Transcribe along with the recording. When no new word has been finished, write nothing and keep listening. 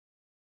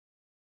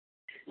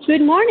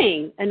Good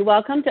morning, and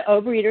welcome to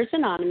Overeaters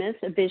Anonymous,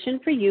 a Vision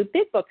for You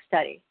Big Book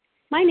Study.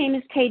 My name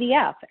is Katie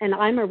F., and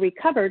I'm a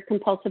recovered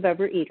compulsive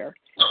overeater.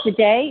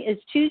 Today is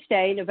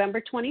Tuesday, November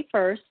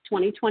 21st,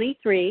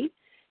 2023,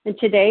 and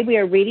today we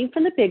are reading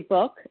from the Big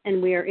Book,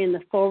 and we are in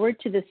the foreword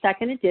to the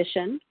second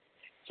edition.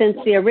 Since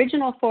the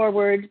original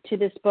foreword to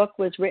this book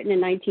was written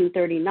in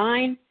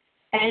 1939,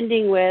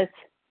 ending with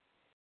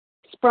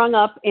sprung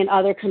up in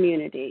other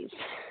communities.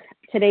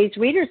 Today's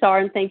readers are,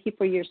 and thank you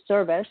for your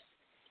service.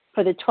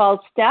 For the 12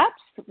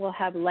 steps, we'll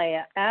have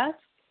Leah S.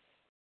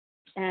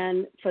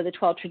 And for the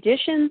 12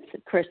 traditions,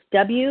 Chris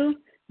W.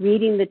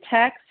 Reading the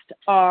text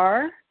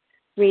are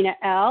Rena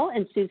L.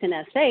 and Susan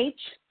S.H.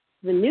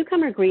 The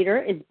newcomer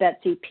greeter is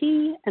Betsy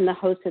P. And the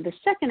host of the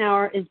second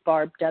hour is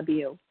Barb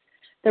W.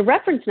 The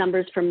reference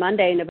numbers for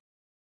Monday, November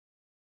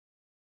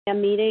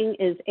meeting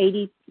is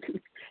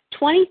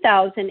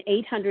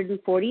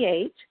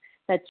 20,848.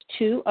 That's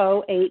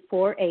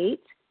 20848.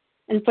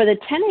 And for the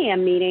 10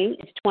 a.m. meeting,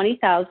 it's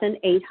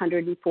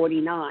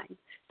 20,849.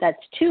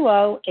 That's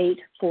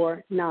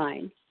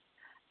 20849.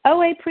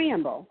 OA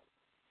Preamble.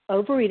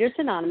 Overeaters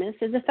Anonymous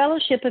is a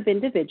fellowship of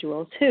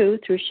individuals who,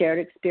 through shared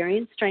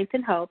experience, strength,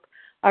 and hope,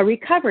 are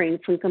recovering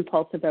from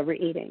compulsive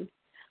overeating.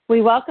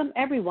 We welcome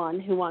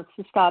everyone who wants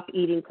to stop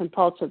eating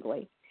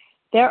compulsively.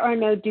 There are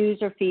no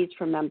dues or fees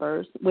for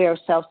members. We are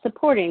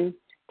self-supporting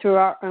through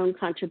our own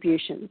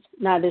contributions,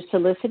 neither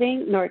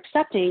soliciting nor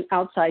accepting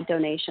outside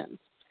donations.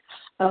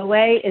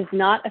 OA is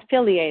not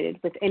affiliated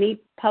with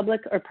any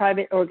public or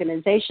private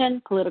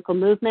organization, political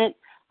movement,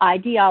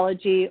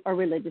 ideology, or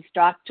religious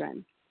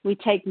doctrine. We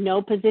take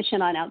no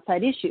position on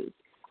outside issues.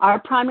 Our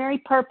primary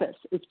purpose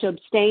is to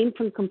abstain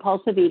from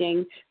compulsive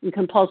eating and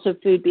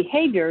compulsive food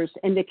behaviors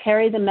and to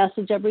carry the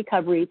message of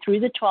recovery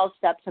through the 12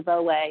 steps of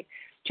OA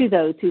to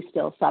those who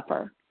still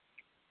suffer.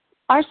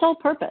 Our sole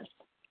purpose.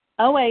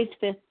 OA's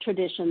fifth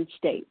tradition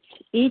states,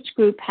 each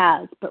group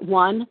has but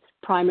one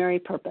primary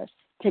purpose,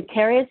 to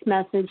carry its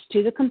message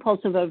to the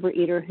compulsive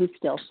overeater who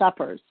still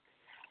suffers.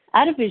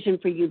 At a Vision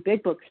for You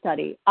Big Book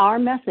Study, our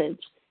message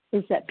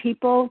is that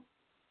people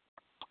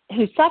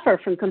who suffer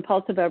from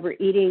compulsive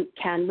overeating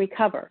can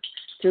recover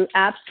through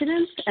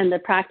abstinence and the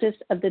practice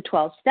of the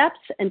 12 steps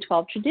and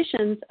 12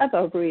 traditions of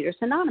Overeaters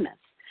Anonymous.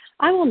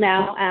 I will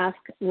now ask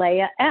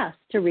Leah S.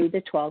 to read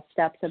the 12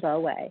 steps of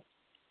OA.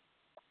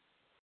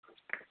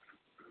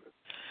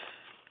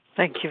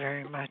 Thank you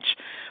very much.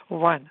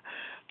 1.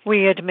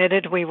 We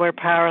admitted we were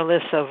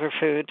powerless over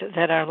food,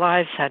 that our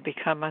lives had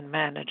become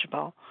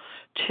unmanageable.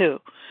 2.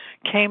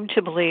 Came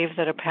to believe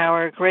that a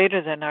power greater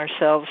than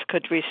ourselves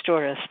could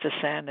restore us to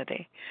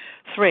sanity.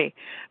 3.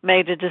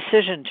 Made a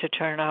decision to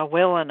turn our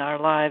will and our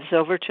lives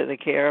over to the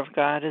care of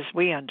God as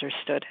we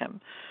understood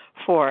Him.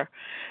 4.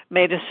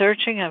 Made a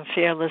searching and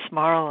fearless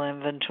moral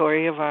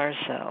inventory of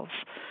ourselves.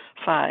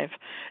 5.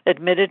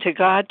 Admitted to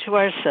God, to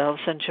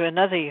ourselves, and to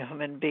another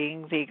human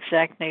being the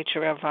exact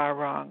nature of our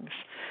wrongs.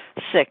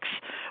 6.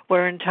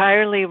 We're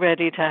entirely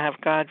ready to have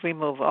God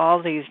remove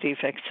all these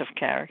defects of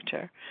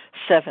character.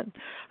 7.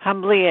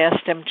 Humbly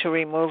asked Him to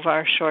remove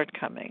our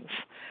shortcomings.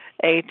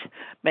 8.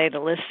 Made a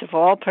list of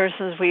all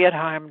persons we had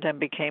harmed and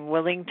became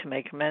willing to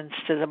make amends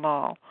to them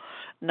all.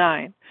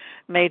 9.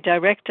 Made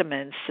direct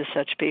amends to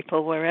such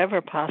people wherever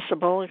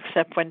possible,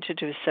 except when to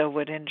do so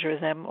would injure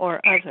them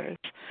or others.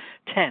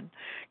 10.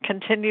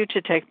 Continued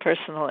to take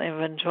personal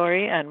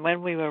inventory, and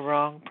when we were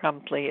wrong,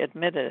 promptly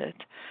admitted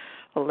it.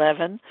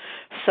 11.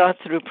 Sought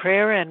through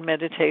prayer and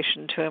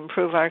meditation to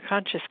improve our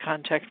conscious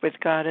contact with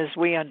God as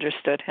we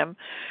understood Him,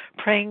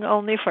 praying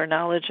only for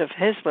knowledge of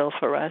His will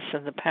for us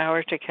and the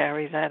power to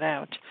carry that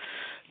out.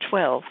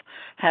 12.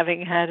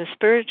 Having had a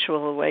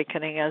spiritual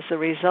awakening as a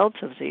result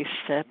of these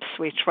steps,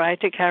 we try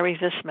to carry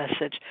this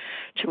message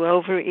to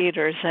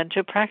overeaters and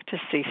to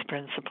practice these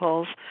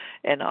principles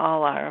in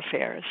all our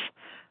affairs.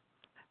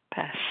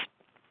 Pass.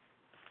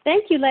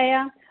 Thank you,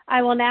 Leah.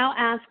 I will now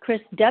ask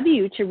Chris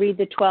W. to read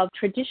the 12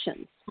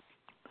 traditions.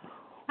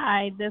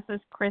 Hi, this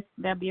is Chris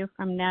W.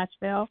 from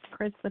Nashville,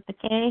 Chris with the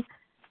K.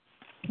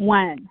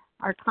 1.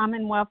 Our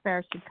common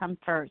welfare should come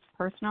first.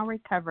 Personal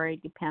recovery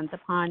depends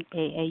upon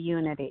AA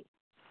unity.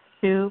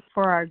 2.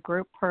 For our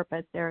group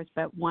purpose, there is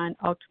but one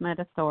ultimate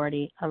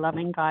authority. A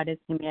loving God is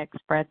who may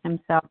express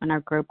Himself in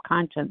our group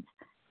conscience.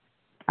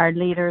 Our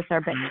leaders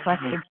are but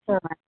trusted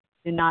servants,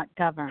 do not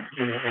govern.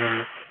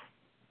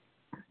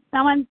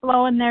 Someone's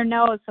blowing their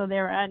nose, so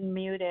they're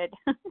unmuted.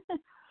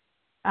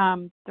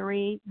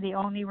 3, the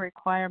only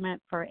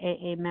requirement for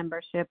AA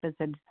membership is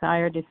a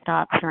desire to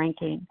stop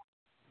drinking.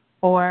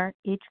 4,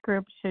 each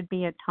group should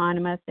be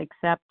autonomous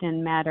except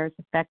in matters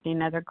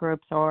affecting other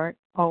groups or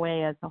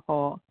OA as a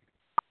whole.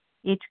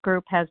 Each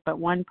group has but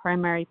one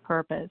primary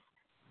purpose,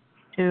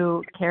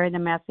 to carry the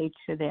message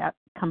to the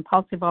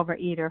compulsive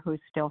overeater who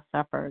still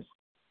suffers.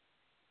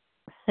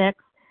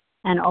 6,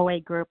 an OA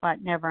group ought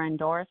never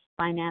endorse,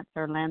 finance,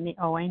 or lend the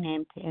OA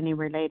name to any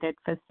related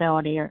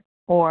facility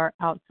or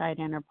outside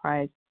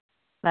enterprise,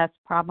 lest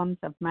problems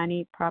of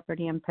money,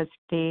 property, and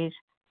prestige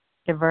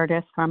divert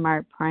us from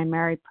our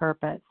primary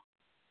purpose.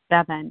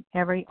 7,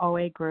 every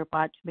OA group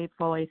ought to be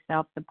fully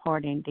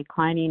self-supporting,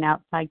 declining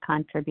outside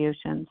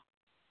contributions.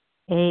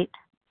 8,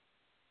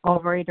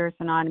 Overeaters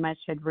Anonymous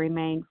should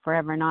remain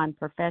forever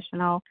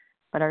non-professional,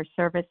 but our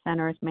service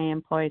centers may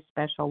employ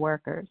special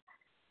workers.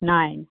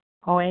 9,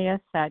 OA as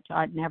such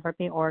ought never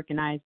be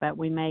organized, but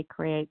we may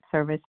create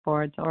service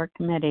boards or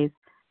committees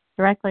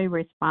directly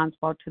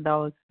responsible to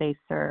those they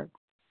serve.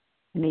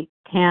 And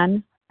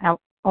 10,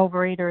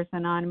 Overeaters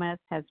Anonymous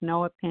has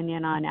no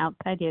opinion on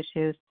outside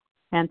issues,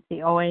 hence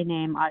the OA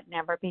name ought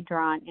never be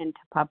drawn into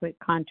public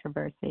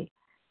controversy.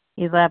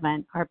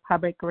 11, our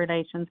public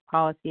relations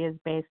policy is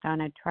based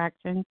on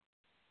attraction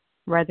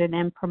rather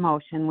than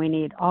promotion. We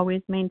need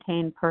always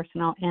maintain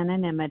personal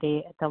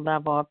anonymity at the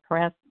level of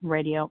press,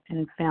 radio,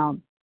 and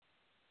film.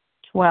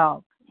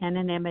 12,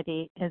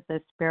 anonymity is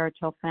the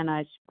spiritual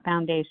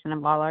foundation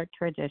of all our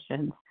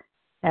traditions,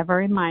 ever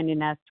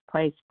reminding us to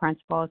place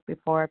principles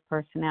before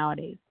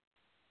personalities.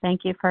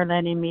 Thank you for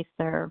letting me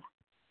serve.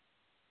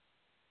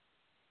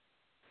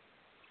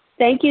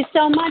 Thank you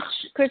so much,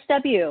 Chris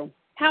W.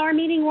 How our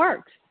meeting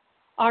works.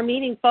 Our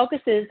meeting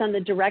focuses on the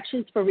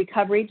directions for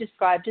recovery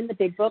described in the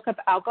Big Book of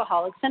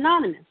Alcoholics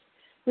Anonymous.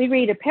 We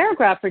read a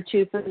paragraph or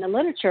two from the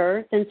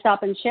literature, then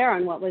stop and share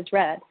on what was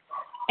read.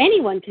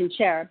 Anyone can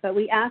share, but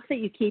we ask that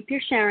you keep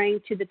your sharing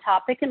to the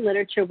topic and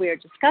literature we are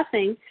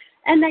discussing,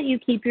 and that you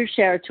keep your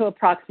share to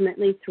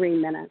approximately 3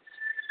 minutes.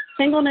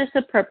 Singleness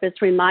of purpose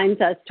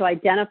reminds us to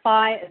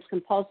identify as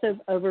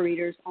compulsive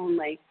overeaters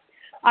only.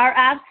 Our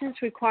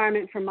absence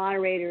requirement for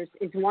moderators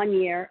is 1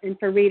 year, and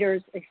for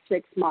readers is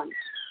 6 months.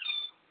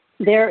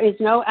 There is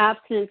no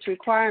abstinence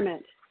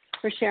requirement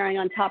for sharing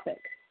on topic.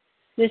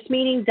 This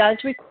meeting does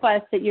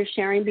request that your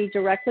sharing be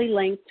directly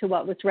linked to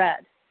what was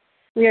read.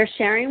 We are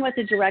sharing what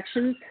the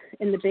directions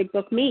in the Big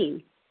Book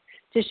mean.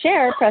 To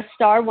share, press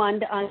star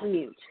 1 to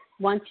unmute.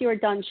 Once you are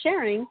done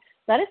sharing,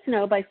 let us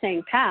know by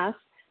saying pass,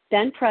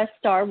 then press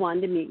star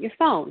 1 to mute your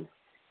phone.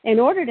 In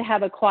order to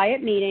have a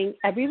quiet meeting,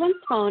 everyone's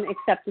phone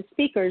except the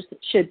speaker's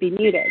should be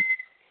muted.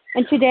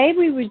 And today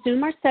we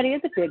resume our study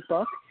of the Big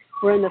Book.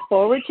 We're in the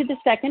foreword to the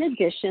second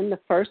edition, the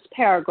first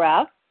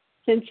paragraph,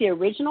 since the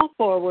original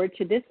foreword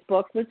to this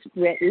book was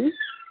written,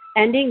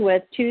 ending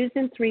with 2s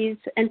and 3s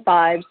and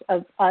 5s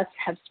of us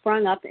have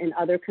sprung up in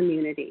other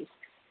communities.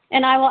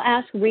 And I will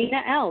ask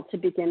Rena L. to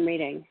begin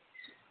reading.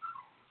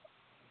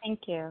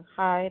 Thank you.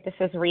 Hi, this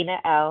is Rena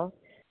L.,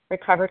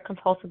 recovered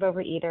compulsive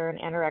overeater and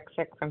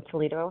anorexic from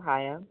Toledo,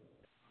 Ohio.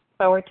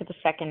 Forward to the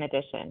second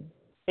edition.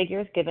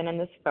 Figures given in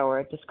this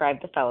forward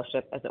describe the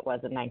fellowship as it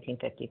was in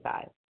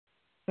 1955.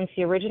 Since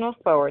the original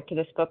foreword to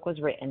this book was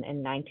written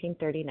in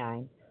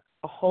 1939,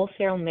 a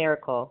wholesale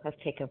miracle has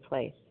taken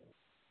place.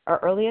 Our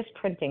earliest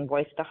printing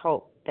voiced the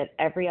hope that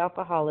every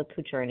alcoholic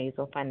who journeys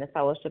will find the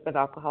Fellowship of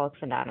Alcoholics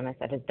Anonymous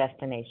at his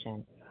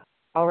destination.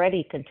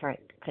 Already,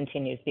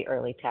 continues the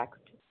early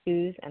text,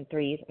 2s and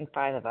 3s and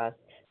 5 of us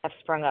have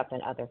sprung up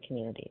in other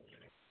communities.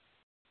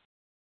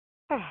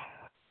 All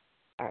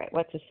right,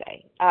 what to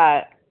say?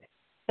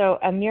 So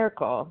a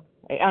miracle,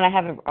 and I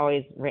haven't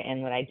always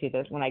written when I do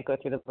this, when I go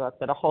through the book,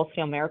 but a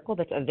wholesale miracle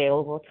that's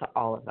available to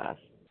all of us,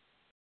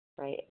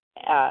 right?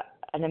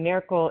 And a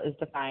miracle is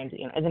defined,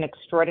 as an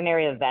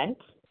extraordinary event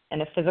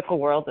in a physical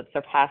world that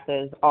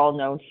surpasses all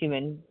known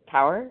human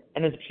power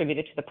and is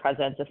attributed to the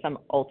presence of some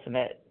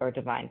ultimate or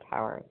divine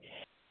power.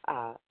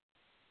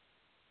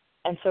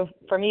 And so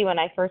for me, when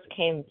I first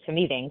came to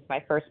meetings,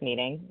 my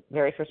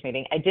very first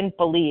meeting, I didn't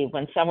believe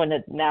when someone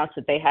announced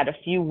that they had a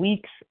few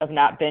weeks of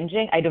not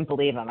binging, I didn't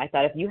believe them. I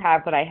thought, if you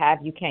have what I have,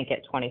 you can't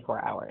get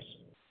 24 hours.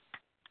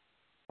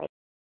 Right.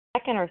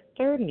 Second or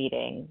third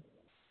meeting,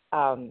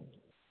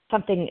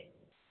 something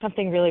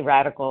really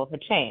radical had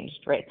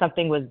changed, right?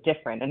 Something was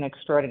different, an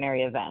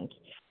extraordinary event.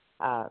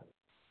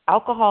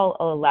 Alcohol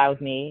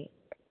allowed me,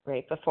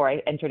 right, before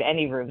I entered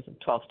any rooms,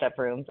 12-step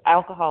rooms,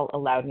 alcohol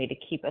allowed me to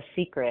keep a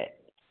secret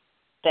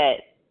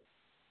that,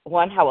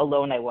 one, how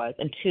alone I was,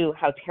 and two,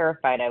 how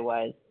terrified I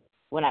was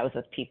when I was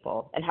with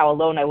people, and how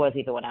alone I was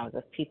even when I was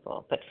with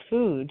people. But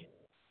food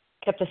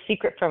kept a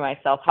secret from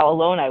myself, how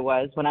alone I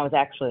was when I was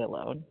actually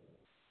alone,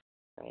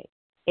 right?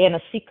 And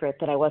a secret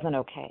that I wasn't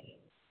okay,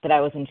 that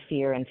I was in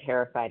fear and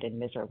terrified and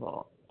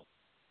miserable.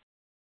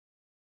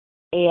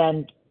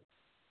 And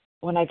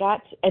when I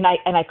got, and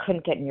I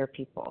couldn't get near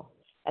people.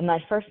 And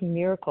my first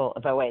miracle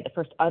of OA, the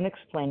first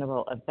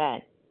unexplainable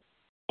event,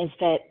 is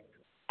that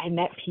I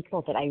met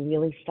people that I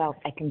really felt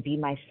I can be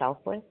myself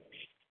with.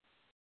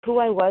 Who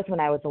I was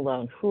when I was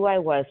alone, who I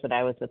was when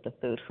I was with the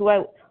food, who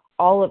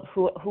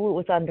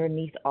was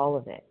underneath all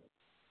of it,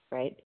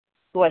 right?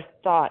 Who I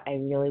thought I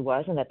really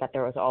was, and that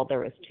there was all there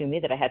was to me,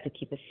 that I had to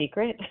keep a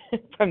secret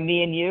from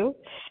me and you.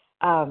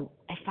 I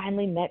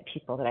finally met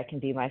people that I can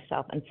be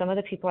myself. And some of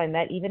the people I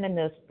met, even in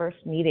those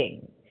first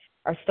meetings,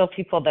 are still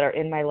people that are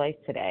in my life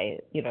today,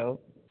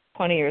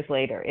 20 years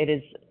later.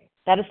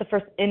 That is the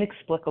first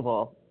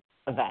inexplicable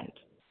event,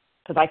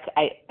 because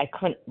I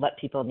couldn't let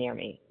people near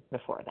me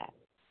before that.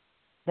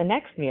 The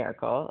next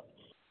miracle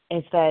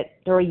is that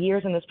there were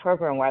years in this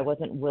program where I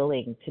wasn't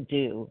willing to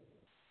do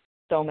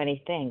so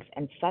many things.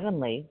 And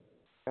suddenly,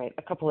 right,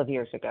 a couple of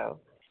years ago,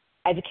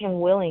 I became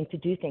willing to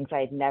do things I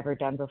had never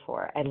done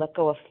before. I let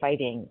go of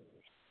fighting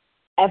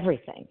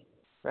everything,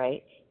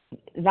 right?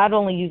 Not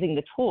only using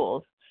the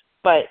tools,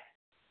 but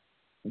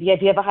the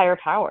idea of a higher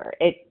power.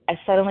 I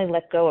suddenly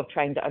let go of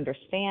trying to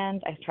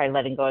understand. I tried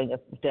letting go of,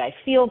 did I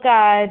feel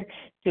God?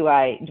 Do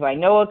I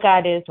know what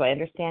God is? Do I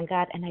understand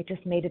God? And I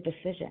just made a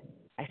decision.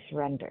 I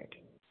surrendered.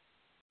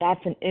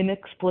 That's an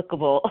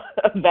inexplicable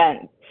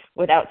event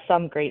without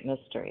some great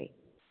mystery,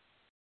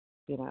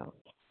 you know.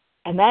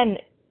 And then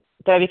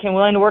I became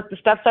willing to work the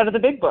steps out of the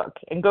big book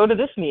and go to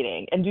this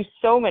meeting and do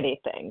so many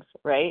things,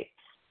 right?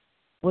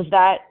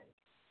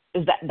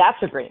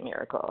 That's a great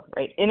miracle,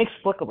 right?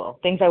 Inexplicable,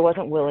 things I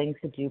wasn't willing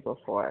to do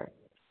before.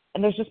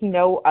 And there's just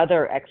no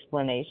other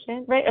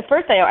explanation, right? At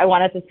first, I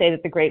wanted to say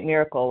that the great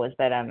miracle was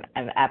that I'm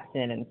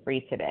abstinent and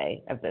free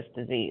today of this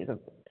disease,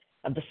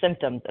 of the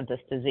symptoms of this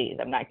disease.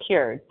 I'm not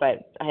cured,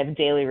 but I have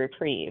daily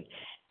reprieve.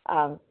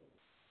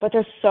 But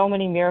there's so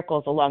many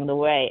miracles along the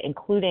way,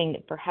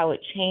 including for how it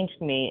changed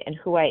me and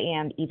who I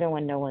am, even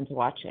when no one's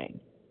watching,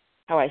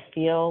 how I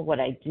feel, what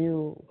I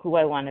do, who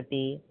I want to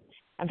be.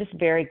 I'm just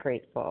very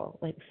grateful,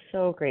 like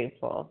so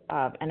grateful.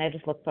 And I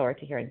just look forward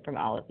to hearing from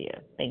all of you.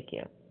 Thank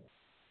you.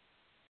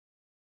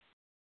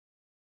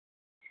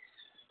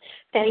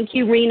 Thank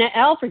you, Rena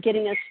L., for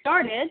getting us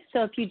started.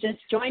 So if you just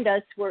joined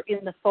us, we're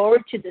in the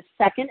foreword to the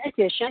second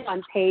edition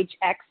on page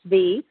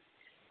XV,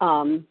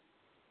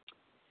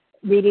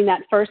 reading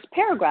that first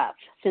paragraph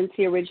since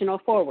the original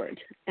foreword.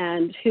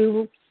 And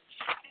who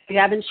we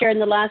haven't shared in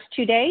the last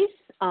 2 days,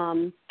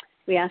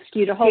 we ask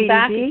you to hold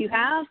back if you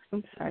have.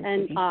 I'm sorry,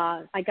 and Katie.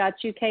 I got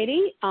you,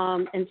 Katie.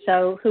 And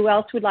so who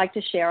else would like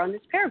to share on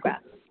this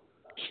paragraph?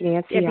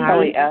 Nancy R.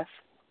 Kelly F.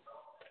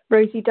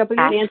 Rosie W.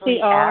 Nancy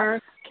Ashley R.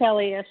 F.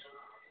 Kelly S.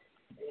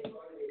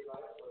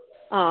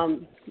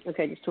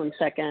 Okay, just 1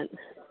 second.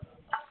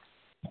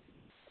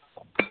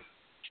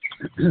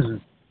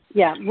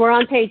 Yeah, we're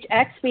on page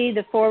XV,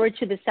 the foreword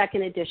to the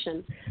second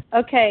edition.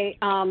 Okay,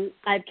 I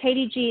have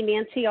Katie G,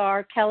 Nancy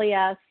R, Kelly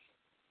S.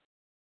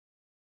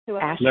 Who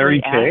else?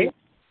 Larry K.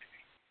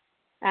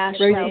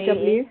 Ashley Rosie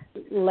W.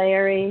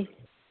 Larry.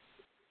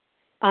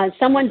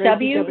 Someone Rosie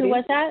W. W. Who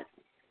was that?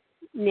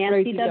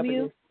 Nancy Rosie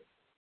W.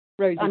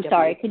 Rosie I'm W.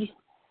 sorry. Could you?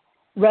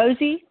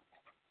 Rosie?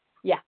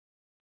 Yeah.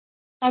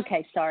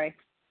 Okay, sorry.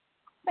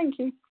 Thank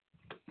you.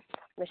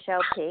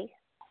 Michelle P.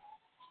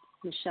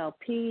 Michelle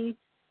P.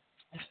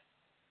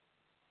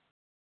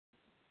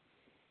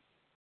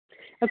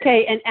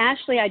 Okay, and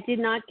Ashley, I did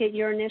not get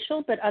your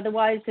initial, but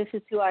otherwise this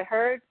is who I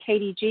heard.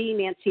 Katie G,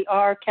 Nancy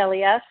R,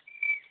 Kelly S.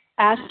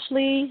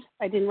 Ashley,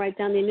 I didn't write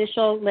down the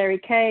initial, Larry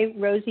K,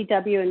 Rosie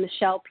W, and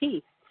Michelle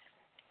P.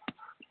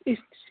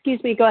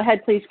 Excuse me, go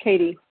ahead, please,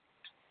 Katie.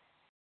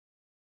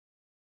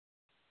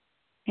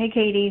 Hey,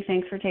 Katie.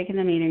 Thanks for taking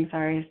the meeting.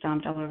 Sorry I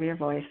stomped all over your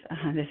voice.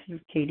 This is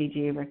Katie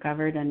G,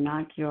 recovered and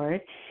not cured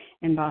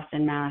in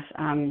Boston, Mass.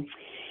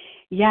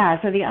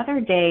 So the other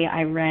day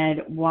I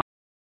read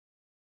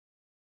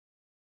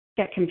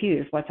get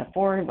confused. What's a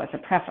foreword? What's a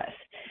preface?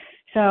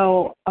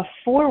 So a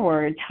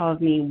foreword tells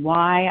me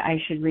why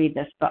I should read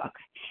this book.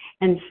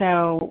 And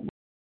so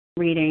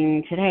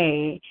reading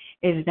today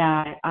is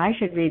that I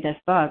should read this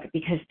book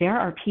because there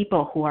are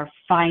people who are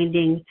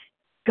finding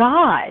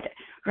God,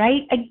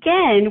 right?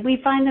 Again,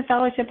 we find the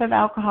Fellowship of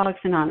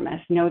Alcoholics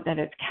Anonymous. Note that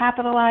it's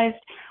capitalized,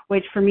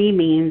 which for me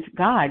means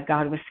God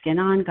with skin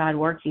on, God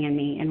working in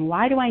me. And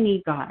why do I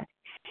need God?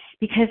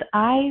 Because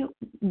I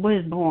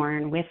was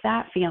born with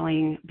that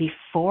feeling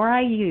before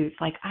I used,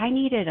 like I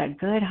needed a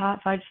good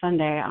hot fudge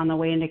sundae on the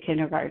way into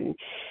kindergarten.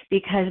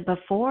 Because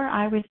before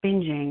I was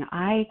binging,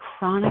 I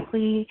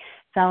chronically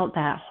felt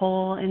that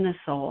hole in the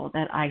soul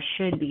that I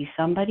should be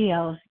somebody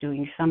else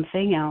doing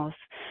something else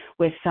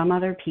with some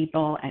other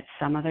people at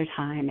some other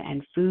time,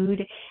 and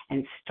food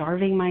and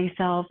starving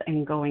myself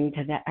and going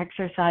to the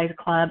exercise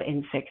club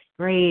in 6th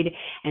grade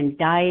and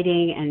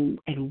dieting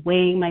and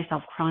weighing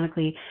myself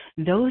chronically.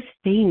 Those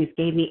things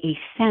gave me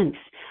a sense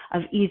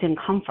of ease and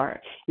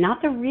comfort,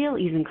 not the real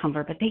ease and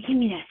comfort, but they gave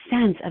me a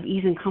sense of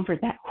ease and comfort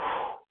that,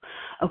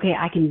 okay,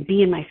 I can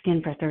be in my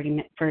skin for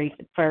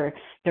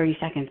 30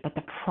 seconds, but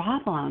the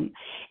problem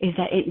is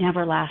that it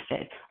never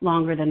lasted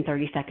longer than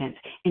 30 seconds.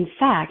 In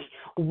fact,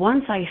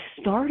 once I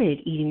started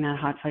eating that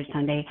hot fudge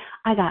sundae,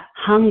 I got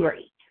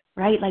hungry,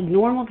 right? Like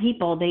normal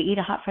people, they eat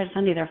a hot fudge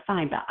sundae, they're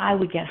fine, but I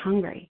would get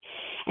hungry.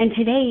 And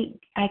today,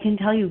 I can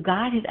tell you,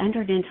 God has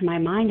entered into my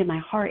mind and my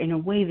heart in a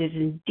way that is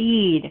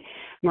indeed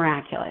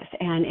miraculous.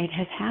 And it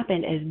has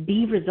happened as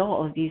the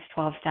result of these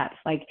 12 steps.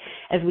 Like,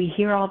 as we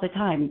hear all the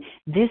time,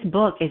 this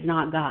book is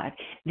not God.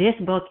 This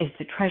book is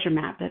the treasure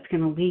map that's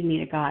going to lead me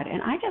to God.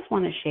 And I just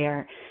want to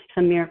share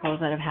some miracles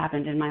that have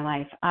happened in my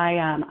life.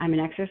 I'm an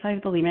exercise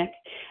bulimic,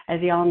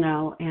 as you all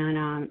know,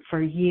 and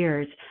for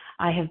years,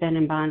 I have been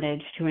in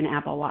bondage to an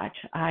Apple Watch.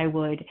 I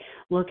would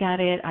look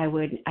at it.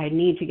 I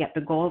need to get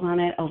the goals on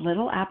it. A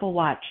little Apple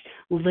Watch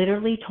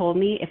literally told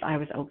me if I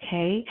was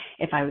okay,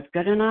 if I was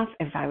good enough,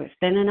 if I was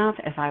thin enough,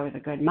 if I was a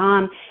good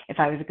mom, if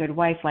I was a good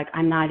wife. Like,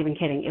 I'm not even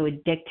kidding. It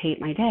would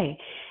dictate my day.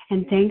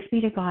 And thanks be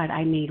to God,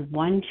 I made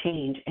one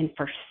change. And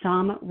for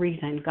some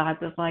reason, God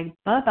was like,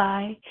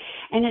 bye-bye.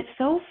 And it's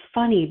so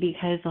funny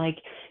because,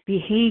 like,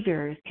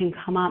 behaviors can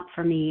come up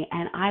for me,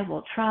 and I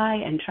will try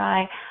and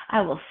try. I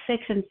will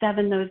 6 and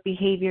 7 those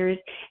behaviors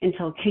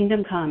until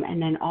kingdom come.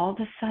 And then all of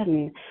a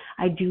sudden,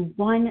 I do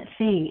one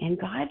thing, and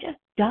God just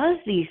does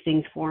these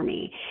things for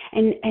me.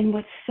 And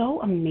what's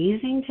so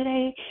amazing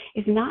today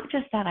is not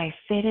just that I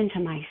fit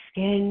into my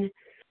skin,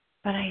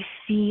 but I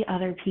see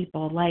other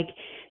people. Like,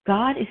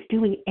 God is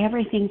doing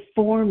everything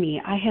for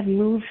me. I have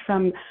moved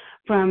from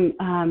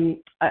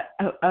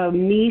a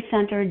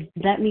me-centered,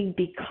 let me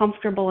be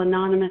comfortable,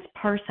 anonymous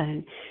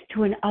person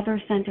to an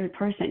other-centered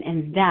person.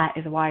 And that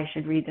is why I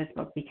should read this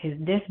book, because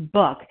this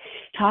book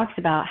talks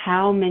about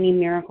how many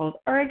miracles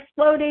are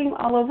exploding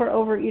all over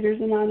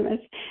Overeaters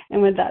Anonymous.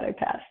 And with that, I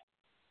pass.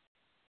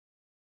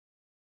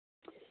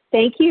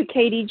 Thank you,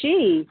 Katie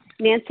G.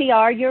 Nancy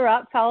R., you're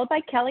up, followed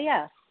by Kelly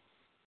S.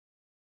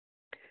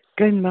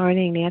 Good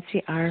morning,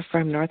 Nancy R.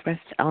 from Northwest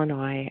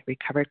Illinois,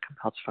 recovered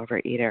compulsive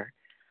overeater.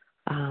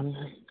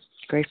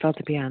 Grateful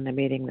to be on the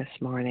meeting this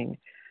morning.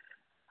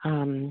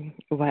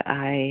 What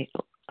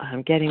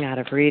I'm getting out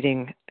of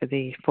reading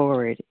the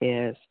foreword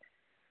is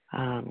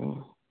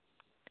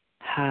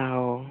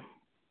how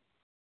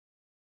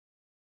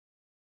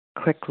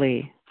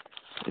quickly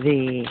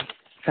the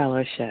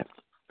fellowship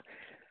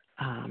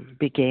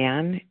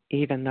began,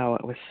 even though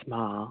it was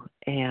small,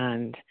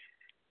 and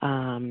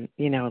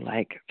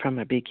like from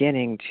a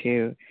beginning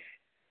to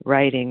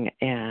writing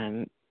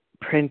and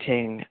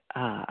printing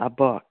a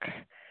book,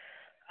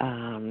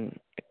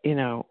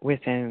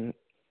 within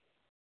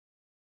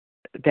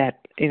that,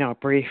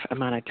 brief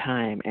amount of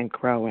time, and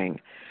growing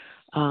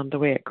the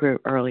way it grew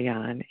early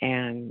on,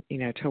 and,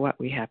 to what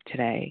we have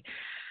today.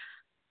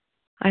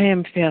 I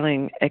am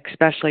feeling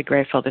especially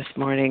grateful this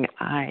morning.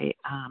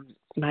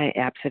 My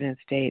abstinence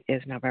date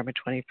is November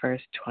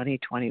 21st,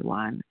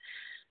 2021.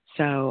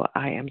 So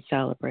I am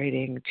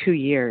celebrating 2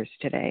 years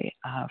today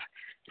of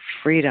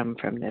freedom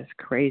from this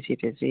crazy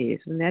disease.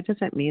 And that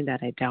doesn't mean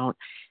that I don't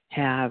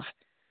have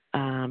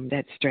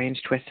that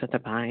strange twist of the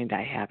mind.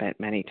 I have it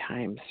many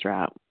times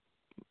throughout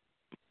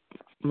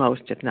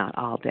most, if not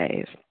all,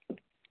 days.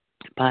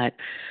 But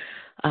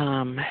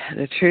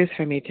the truth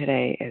for me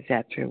today is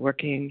that through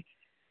working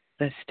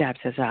the steps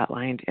as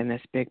outlined in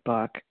this big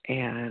book,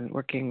 and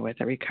working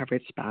with a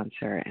recovered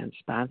sponsor and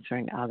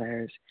sponsoring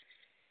others,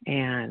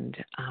 and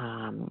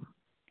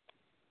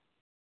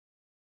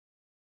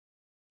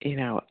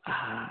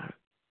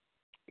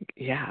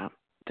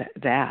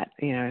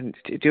and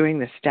doing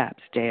the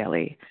steps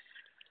daily,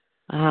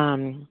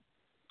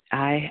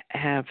 I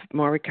have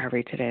more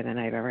recovery today than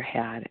I've ever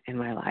had in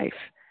my life,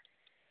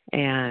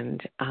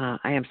 and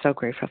I am so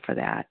grateful for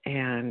that.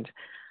 And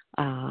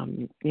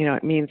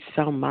it means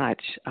so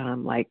much,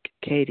 like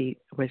Katie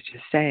was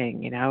just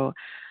saying,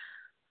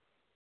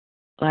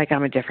 like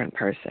I'm a different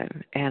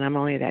person, and I'm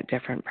only that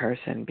different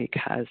person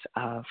because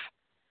of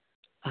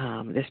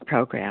this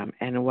program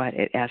and what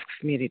it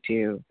asks me to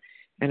do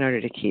in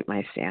order to keep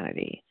my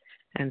sanity.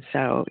 And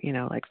so,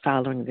 like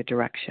following the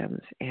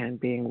directions and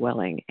being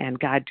willing, and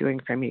God doing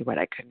for me what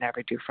I could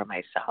never do for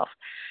myself.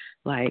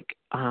 Like,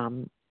 I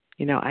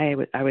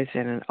was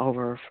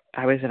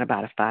in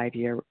about a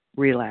 5-year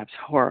relapse,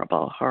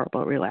 horrible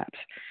relapse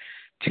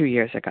 2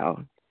 years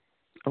ago,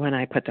 when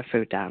I put the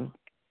food down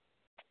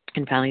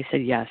and finally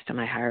said yes to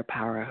my higher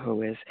power,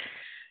 who is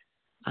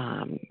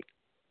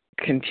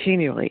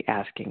continually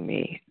asking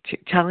me,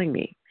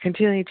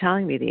 continually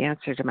telling me the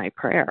answer to my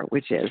prayer,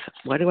 which is,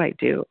 what do I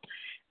do?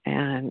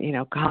 And,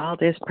 call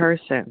this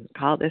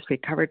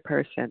recovered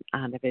person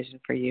on the Vision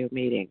for You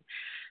meeting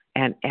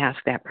and ask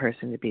that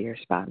person to be your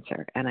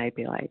sponsor. And I'd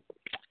be like,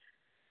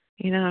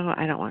 I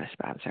don't want a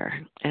sponsor.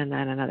 And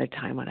then another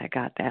time when I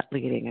got that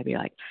leading, I'd be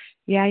like,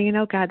 yeah,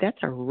 God,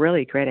 that's a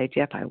really great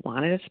idea if I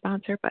wanted a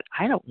sponsor, but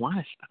I don't want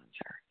a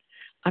sponsor.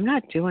 I'm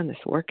not doing this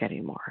work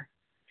anymore.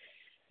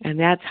 And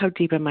that's how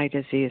deep in my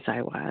disease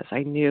I was.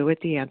 I knew what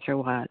the answer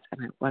was,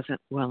 and I wasn't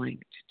willing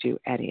to do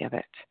any of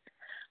it.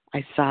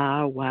 I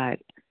saw what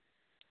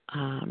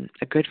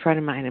a good friend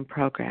of mine in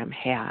program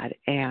had,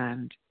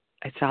 and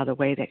I saw the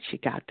way that she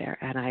got there,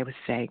 and I was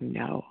saying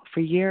no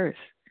for years.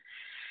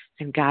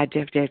 And God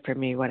did for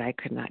me what I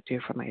could not do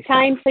for myself.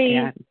 Time,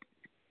 please.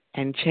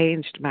 And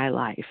changed my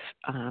life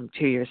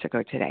 2 years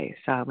ago today.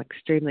 So I'm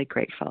extremely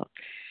grateful.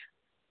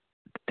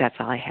 That's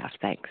all I have.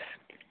 Thanks.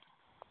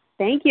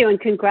 Thank you, and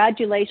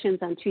congratulations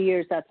on 2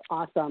 years. That's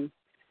awesome.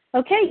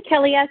 Okay,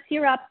 Kelly S.,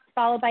 you're up,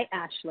 followed by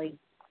Ashley.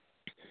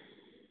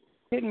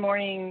 Good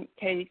morning,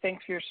 Katie.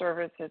 Thanks for your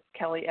service. It's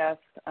Kelly S.,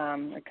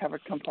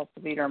 recovered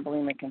compulsive eater in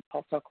Bulimic in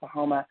Tulsa,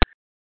 Oklahoma.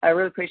 I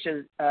really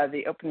appreciate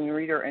the opening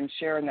reader and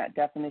sharing that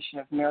definition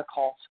of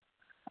miracles.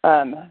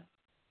 I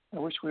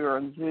wish we were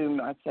on Zoom.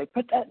 I'd say,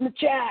 put that in the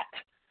chat.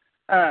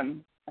 I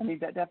need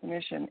that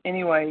definition.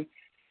 Anyway,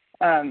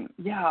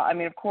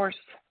 of course,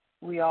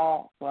 we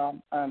all,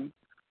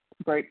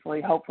 gratefully,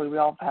 hopefully, we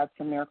all have had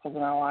some miracles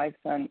in our lives,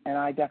 and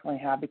I definitely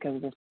have because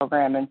of this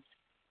program. And,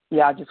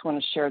 I just want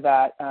to share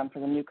that for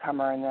the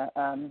newcomer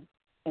and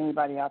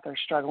anybody out there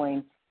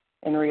struggling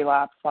in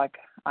relapse like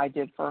I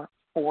did for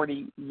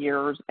 40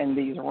 years in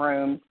these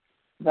rooms,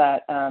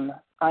 that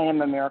I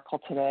am a miracle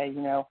today,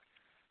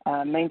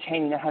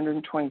 maintaining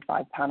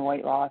 125-pound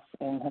weight loss,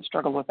 and have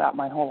struggled with that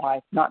my whole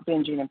life, not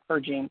binging and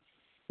purging,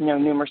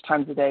 numerous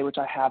times a day, which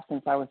I have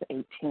since I was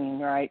 18,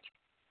 right?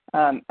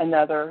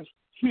 Another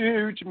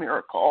huge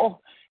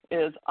miracle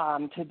is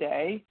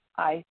today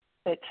I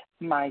fit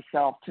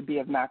myself to be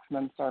of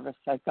maximum service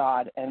to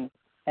God and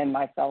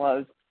my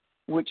fellows,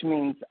 which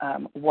means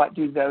what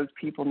do those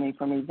people need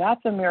from me?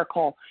 That's a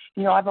miracle.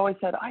 I've always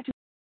said I do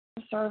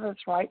service,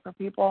 right, for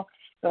people,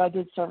 but I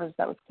did service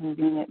that was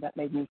convenient, that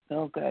made me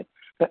feel good.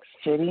 But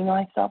fitting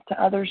myself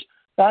to others,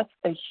 that's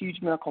a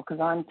huge miracle,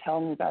 because I'm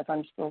telling you guys,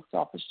 I'm still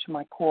selfish to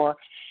my core.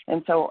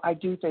 And so I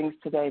do things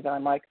today that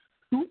I'm like,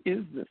 who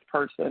is this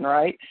person,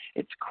 right?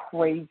 It's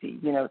crazy.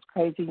 It's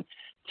crazy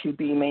to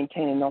be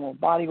maintaining normal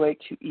body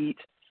weight, to eat,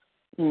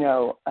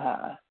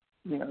 normal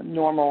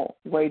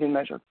weight and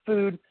measured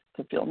food,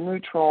 to feel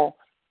neutral.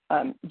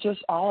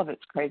 Just all of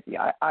it's crazy.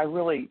 I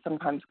really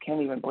sometimes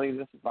can't even believe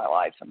this is my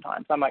life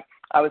sometimes. I'm like,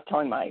 I was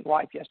telling my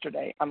wife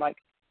yesterday, I'm like,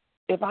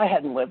 if I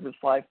hadn't lived this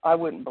life, I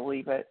wouldn't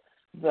believe it,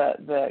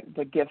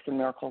 the gifts and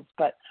miracles.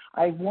 But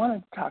I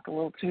wanted to talk a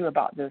little, too,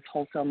 about this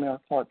wholesale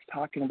miracle it's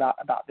talking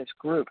about this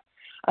group.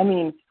 I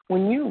mean,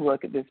 when you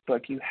look at this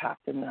book, you have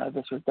to know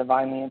this was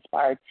divinely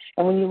inspired.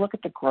 And when you look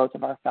at the growth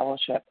of our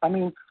fellowship, I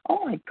mean,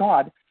 oh, my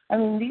God. I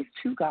mean, these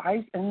two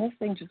guys, and this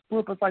thing just blew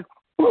up. It's like,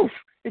 oof,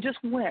 it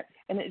just went.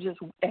 And it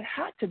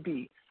had to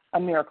be a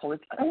miracle.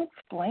 It's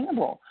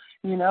unexplainable.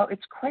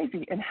 It's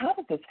crazy. And how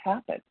did this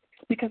happen?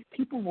 Because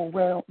people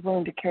were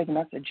willing to carry the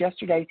message.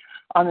 Yesterday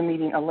on the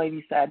meeting, a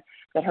lady said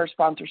that her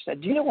sponsor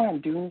said, do you know why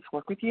I'm doing this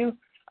work with you?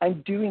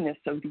 I'm doing this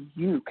so that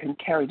you can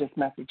carry this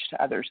message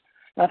to others.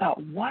 And I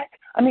thought, what?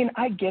 I mean,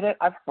 I get it.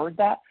 I've heard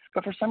that.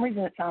 But for some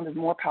reason, it sounded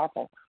more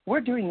powerful. We're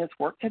doing this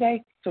work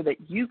today so that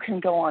you can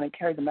go on and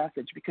carry the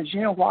message. Because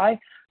you know why?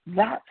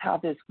 That's how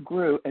this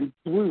grew and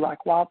blew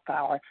like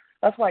wildfire.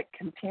 That's why it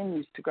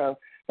continues to grow.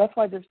 That's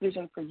why this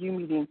Vision for You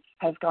meeting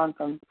has gone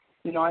from,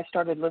 I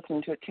started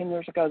listening to it 10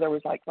 years ago. There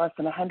was like less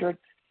than 100.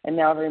 And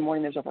now every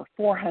morning there's over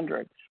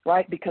 400,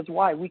 right? Because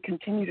why? We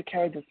continue to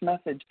carry this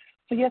message.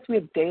 So, yes, we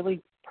have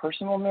daily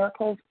personal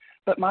miracles.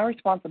 But my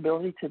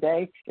responsibility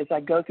today is I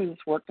go through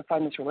this work to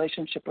find this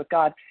relationship with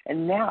God.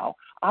 And now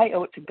I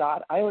owe it to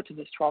God. I owe it to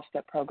this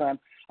 12-step program.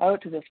 I owe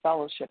it to this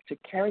fellowship to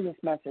carry this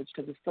message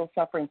to the still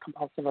suffering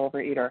compulsive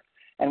overeater.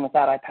 And with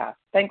that, I pass.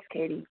 Thanks,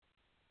 Katie.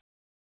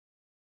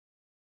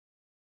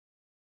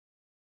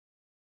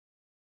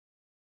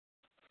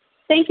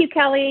 Thank you,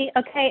 Kelly.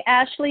 Okay,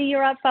 Ashley,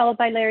 you're up, followed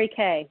by Larry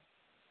K.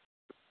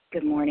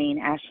 Good morning,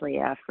 Ashley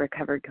F.,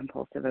 recovered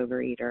compulsive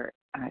overeater,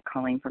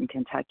 calling from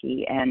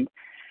Kentucky. And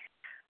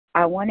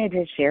I wanted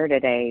to share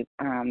today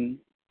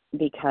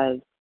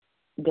because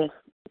this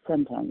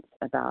sentence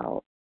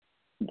about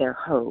their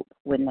hope,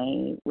 when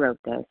they wrote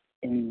this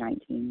in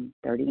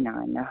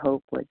 1939, the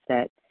hope was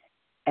that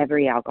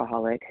every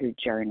alcoholic who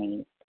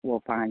journeys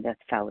will find a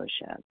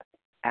fellowship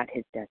at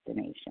his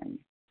destination.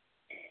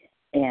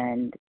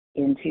 And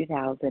in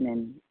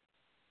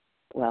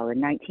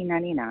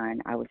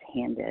 1999, I was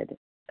handed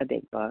a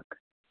big book,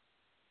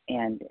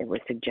 and it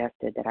was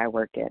suggested that I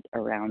work it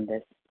around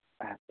this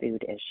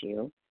food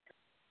issue.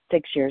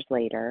 7 years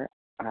later,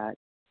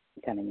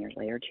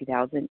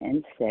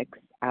 2006,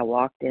 I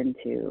walked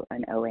into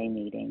an OA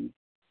meeting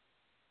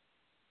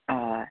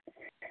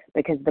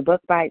because the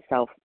book by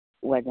itself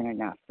wasn't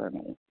enough for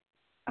me.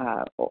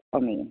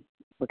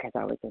 Because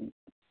I was in,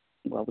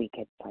 we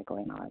could cycle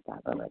in all of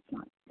that, but let's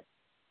not.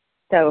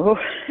 So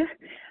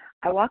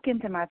I walk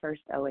into my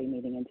first OA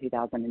meeting in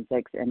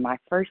 2006, and my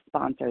first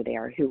sponsor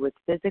there, who was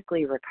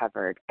physically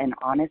recovered, and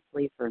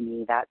honestly for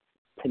me, that's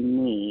to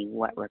me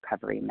what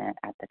recovery meant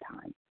at the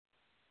time.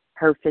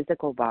 Her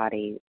physical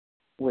body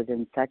was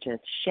in such a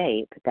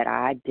shape that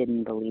I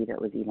didn't believe it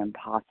was even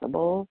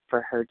possible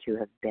for her to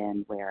have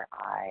been where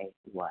I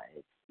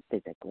was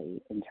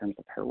physically in terms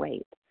of her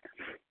weight.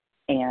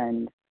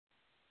 And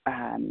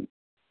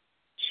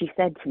she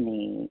said to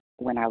me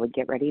when I would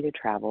get ready to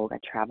travel, I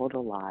traveled a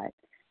lot,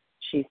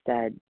 she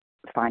said,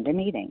 find a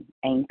meeting,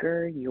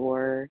 anchor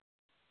your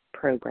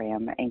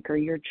program, anchor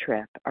your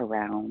trip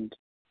around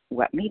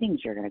what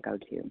meetings you're going to go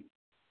to.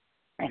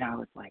 And I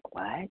was like,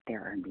 what?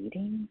 There are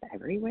meetings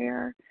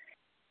everywhere?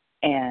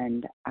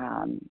 And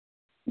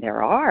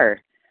there are.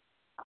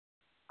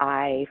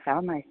 I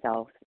found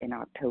myself in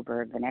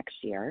October of the next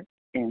year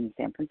in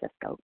San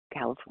Francisco,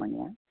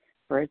 California,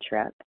 for a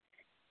trip.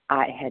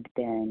 I had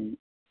been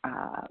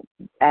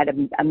at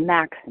a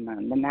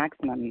maximum, the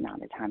maximum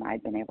amount of time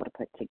I'd been able to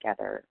put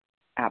together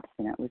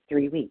abstinent was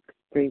 3 weeks,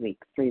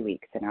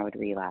 and I would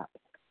relapse.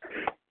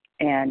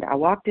 And I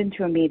walked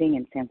into a meeting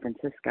in San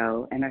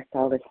Francisco, and I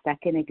saw the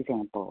second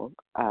example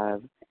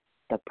of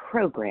the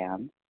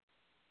program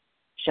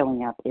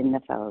showing up in the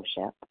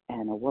fellowship,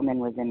 and a woman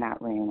was in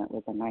that room. It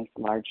was a nice,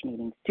 large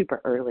meeting, super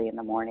early in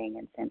the morning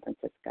in San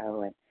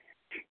Francisco, and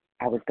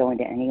I was going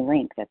to any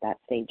length at that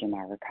stage in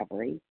my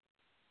recovery.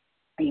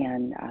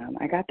 And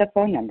I got the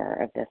phone number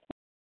of this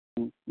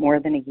more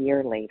than a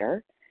year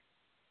later,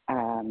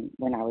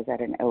 when I was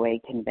at an OA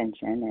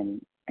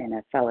convention, and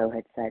a fellow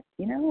had said,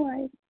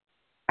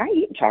 I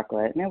eat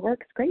chocolate and it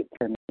works great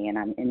for me. And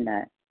I'm in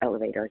the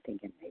elevator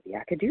thinking, maybe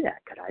I could do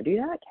that. Could I do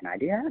that? Can I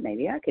do that?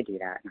 Maybe I could do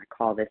that. And I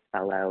call this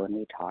fellow and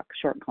we talk,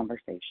 short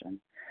conversation.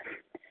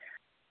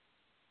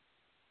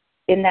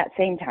 In that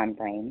same time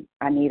frame,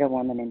 I meet a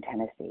woman in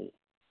Tennessee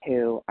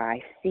who I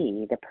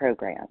see the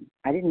program.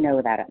 I didn't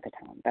know that at the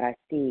time, but I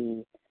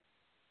see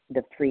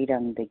the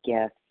freedom, the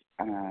gift.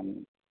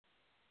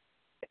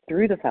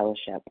 Through the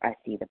fellowship, I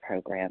see the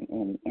program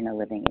in a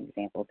living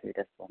example through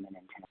this woman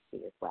in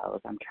Tennessee as well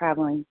as I'm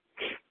traveling.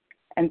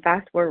 And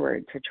fast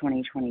forward to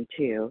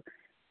 2022,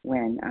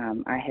 when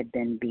I had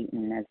been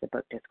beaten, as the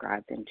book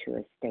described, into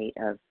a state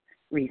of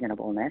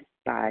reasonableness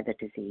by the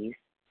disease,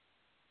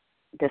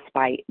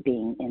 despite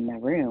being in the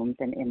rooms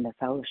and in the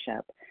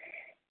fellowship.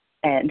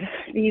 And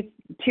these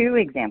two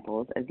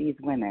examples of these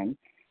women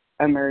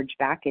emerge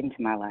back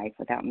into my life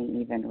without me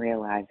even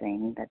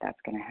realizing that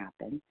that's going to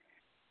happen.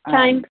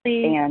 Time,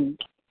 please.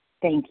 And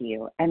thank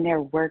you. And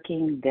they're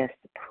working this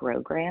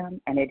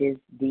program, and it is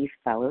the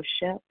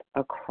fellowship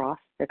across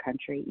the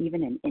country,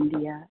 even in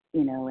India,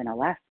 in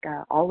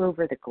Alaska, all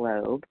over the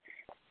globe.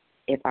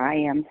 If I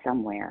am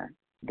somewhere,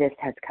 this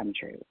has come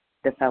true.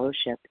 The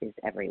fellowship is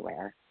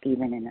everywhere,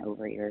 even in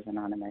Overeaters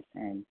Anonymous,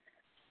 and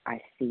I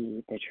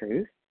see the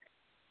truth.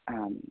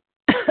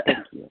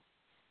 Thank you.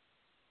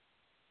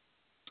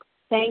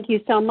 Thank you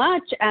so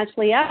much,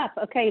 Ashley F.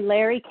 Okay,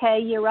 Larry K.,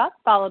 you're up,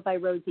 followed by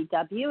Rosie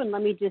W. And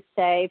let me just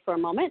say for a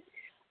moment,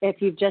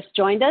 if you've just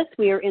joined us,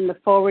 we are in the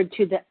foreword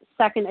to the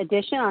second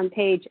edition on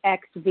page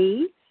XV,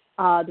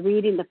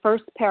 reading the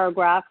first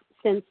paragraph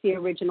since the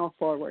original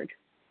foreword.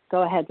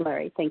 Go ahead,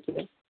 Larry. Thank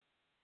you.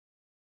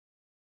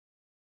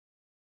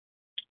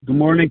 Good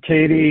morning,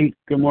 Katie.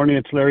 Good morning.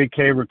 It's Larry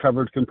K.,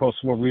 recovered compulsive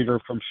reader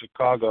from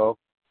Chicago.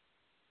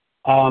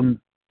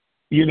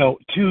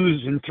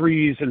 Twos and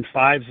threes and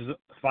fives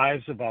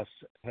of us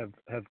have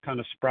kind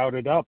of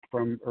sprouted up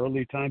from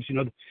early times.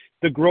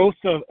 The growth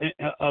of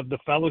the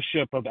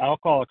fellowship of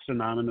Alcoholics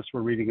Anonymous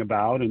we're reading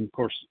about, and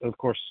of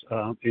course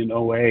in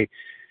OA.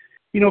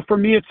 For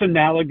me, it's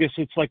analogous.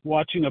 It's like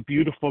watching a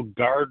beautiful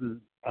garden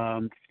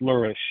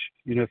flourish.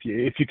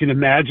 If you can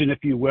imagine,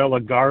 if you will,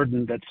 a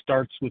garden that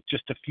starts with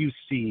just a few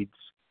seeds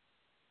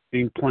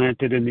being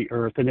planted in the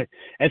earth, and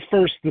at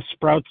first the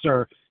sprouts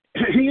are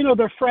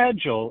they're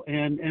fragile,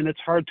 and it's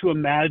hard to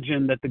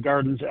imagine that the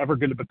garden's ever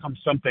going to become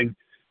something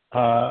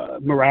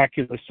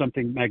miraculous,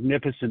 something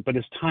magnificent. But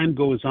as time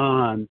goes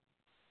on,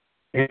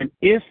 and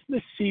if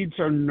the seeds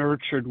are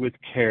nurtured with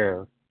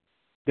care,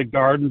 the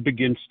garden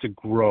begins to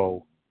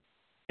grow.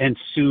 And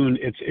soon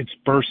it's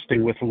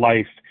bursting with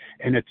life,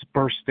 and it's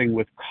bursting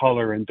with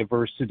color and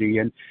diversity.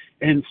 And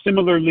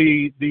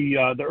similarly,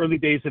 the early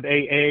days of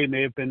AA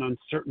may have been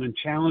uncertain and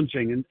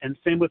challenging, and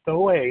same with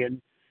OA.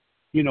 And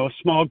a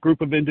small group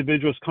of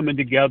individuals coming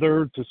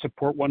together to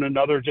support one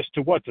another, just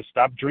to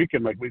stop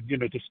drinking,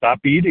 to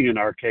stop eating in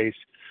our case.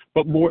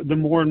 But the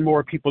more and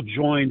more people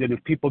joined, and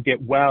if people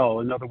get well,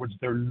 in other words,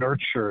 they're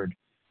nurtured.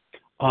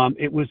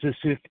 It was as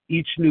if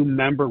each new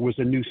member was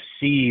a new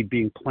seed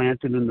being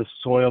planted in the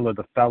soil of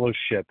the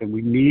fellowship. And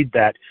we need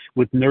that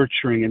with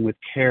nurturing and with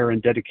care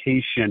and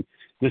dedication.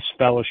 This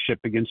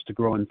fellowship begins to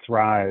grow and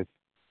thrive.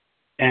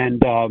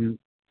 And,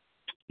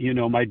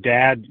 my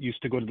dad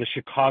used to go to the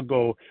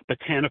Chicago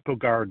Botanical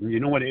Garden. You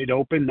know when it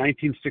opened?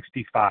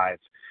 1965.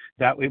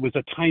 It was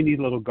a tiny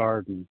little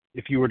garden.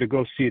 If you were to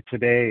go see it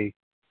today,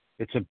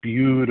 it's a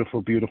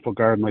beautiful, beautiful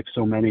garden, like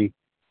so many.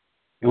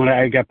 And when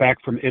I got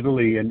back from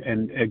Italy,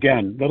 and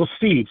again, little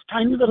seeds,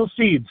 tiny little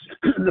seeds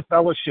in the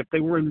fellowship, they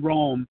were in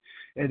Rome,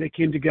 and they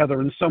came together,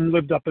 and some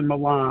lived up in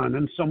Milan,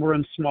 and some were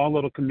in small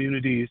little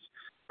communities,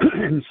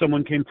 and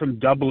someone came from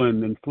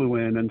Dublin and flew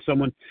in, and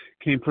someone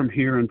came from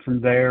here and from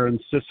there, and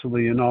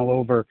Sicily and all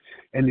over,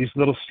 and these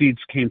little seeds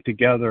came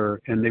together,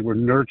 and they were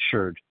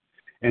nurtured,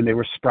 and they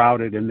were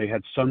sprouted, and they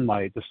had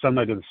sunlight, the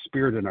sunlight of the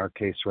Spirit in our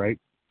case, right?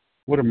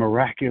 What a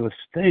miraculous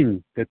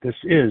thing that this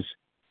is.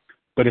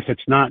 But if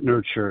it's not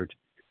nurtured,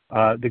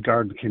 the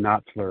garden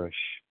cannot flourish.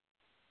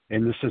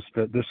 And this is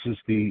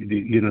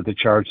the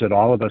charge that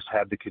all of us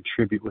have to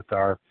contribute with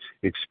our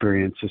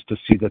experience, is to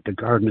see that the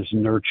garden is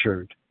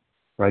nurtured,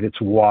 right?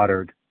 It's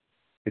watered,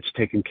 it's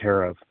taken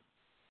care of.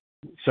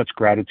 Such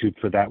gratitude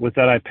for that. With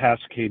that, I pass,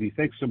 Katie.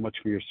 Thanks so much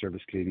for your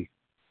service, Katie.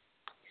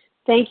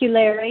 Thank you,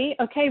 Larry.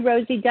 Okay,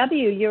 Rosie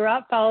W., you're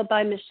up, followed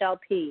by Michelle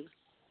P.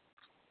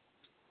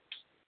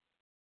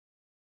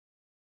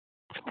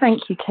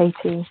 Thank you,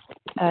 Katie.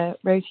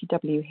 Rosie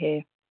W.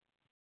 here,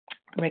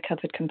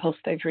 recovered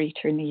compulsive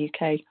overeater in the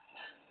UK.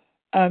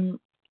 I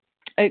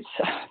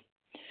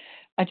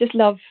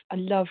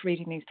love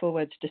reading these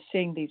forewords, just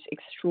seeing these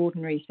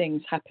extraordinary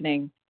things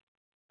happening,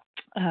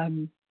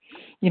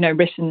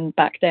 written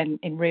back then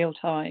in real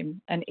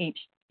time, and each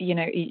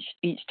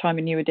time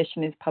a new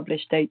edition is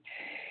published,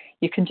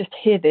 you can just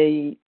hear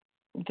the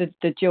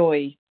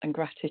joy and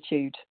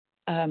gratitude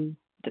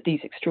that these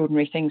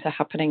extraordinary things are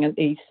happening, and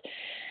these,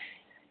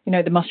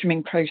 the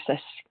mushrooming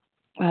process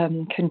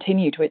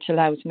continued, which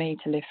allows me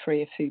to live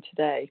free of food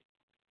today.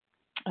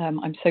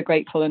 I'm so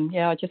grateful, and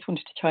I just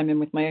wanted to chime in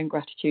with my own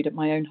gratitude at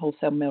my own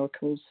wholesale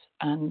miracles,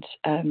 and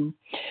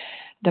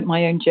that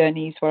my own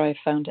journeys where I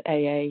found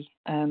AA.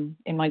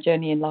 In my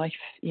journey in life,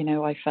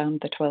 I found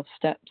the 12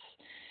 steps.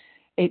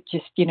 It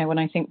just, when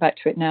I think back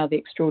to it now, the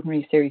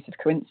extraordinary series of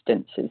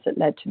coincidences that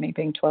led to me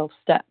being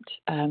 12-stepped,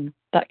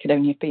 that could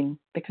only have been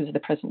because of the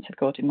presence of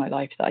God in my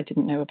life that I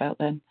didn't know about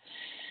then.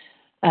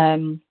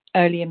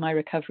 Early in my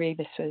recovery,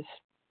 this was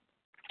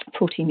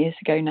 14 years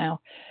ago now,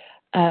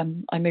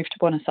 I moved to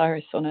Buenos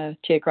Aires on a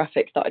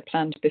geographic that I'd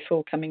planned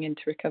before coming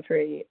into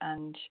recovery,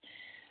 and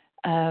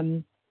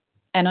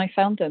I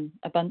found them,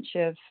 a bunch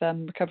of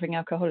recovering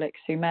alcoholics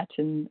who met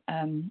and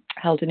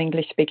held an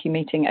English-speaking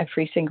meeting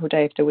every single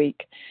day of the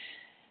week.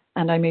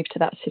 And I moved to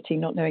that city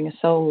not knowing a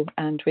soul,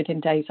 and within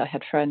days I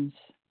had friends,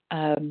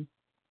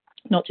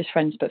 not just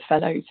friends but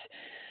fellows,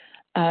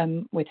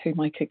 with whom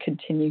I could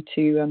continue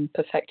to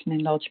perfect and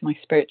enlarge my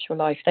spiritual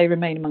life. They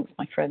remain amongst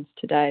my friends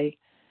today.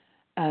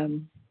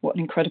 What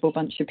an incredible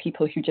bunch of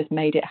people who just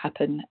made it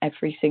happen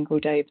every single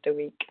day of the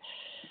week.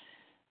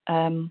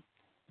 And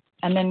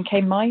then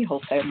came my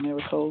wholesale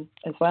miracle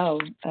as well.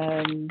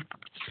 And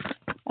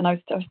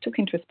I was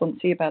talking to a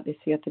sponsee about this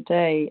the other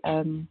day.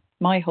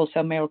 My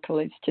wholesale miracle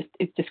is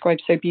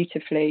described so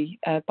beautifully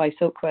by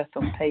Silkworth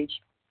on page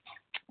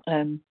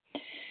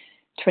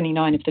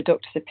 29 of the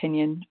doctor's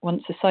opinion.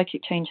 Once a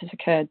psychic change has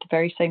occurred, the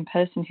very same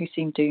person who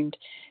seemed doomed,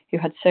 who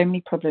had so many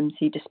problems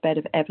he despaired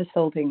of ever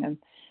solving them,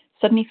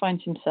 suddenly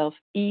finds himself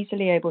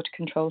easily able to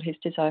control his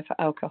desire for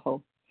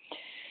alcohol.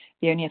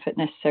 The only effort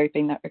necessary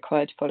being that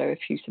required to follow a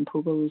few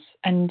simple rules.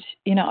 And,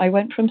 I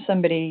went from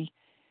somebody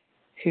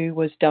who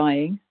was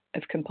dying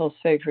of compulsive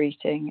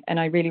overeating, and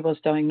I really was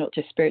dying, not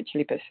just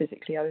spiritually, but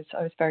physically. I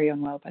was very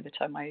unwell by the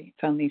time I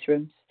found these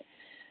rooms.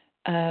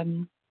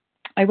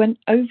 I went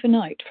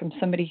overnight from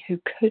somebody who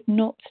could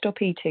not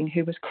stop eating,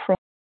 who was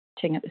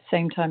crying at the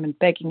same time and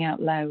begging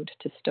out loud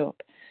to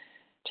stop,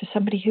 to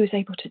somebody who was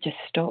able to just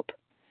stop,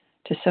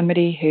 to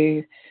somebody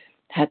who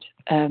had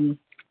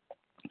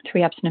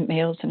 3 abstinent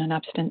meals and an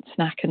abstinent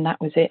snack, and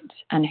that was it,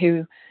 and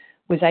who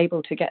was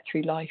able to get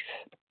through life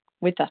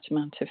with that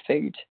amount of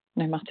food,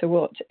 no matter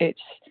what. It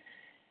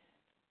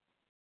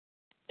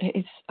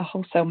is a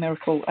wholesale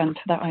miracle, and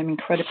for that I'm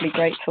incredibly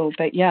grateful.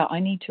 But I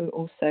need to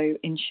also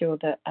ensure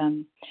that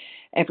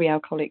every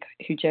alcoholic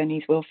who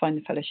journeys will find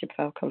the Fellowship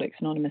of Alcoholics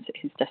Anonymous at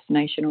his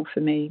destination, or for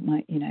me,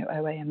 my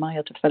OA and my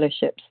other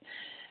fellowships.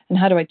 And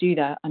how do I do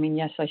that? I mean,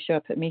 yes, I show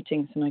up at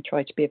meetings and I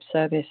try to be of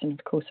service, and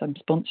of course I'm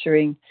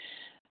sponsoring.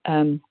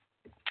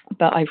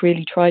 But I've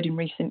really tried in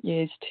recent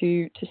years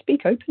to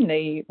speak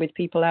openly with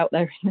people out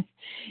there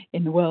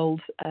in the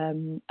world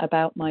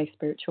about my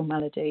spiritual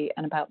malady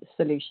and about the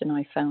solution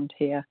I found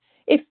here.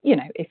 If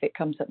it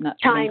comes up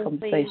naturally in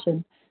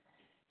conversation.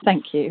 Please.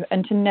 Thank you.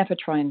 And to never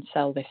try and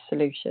sell this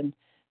solution,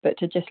 but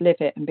to just live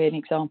it and be an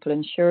example.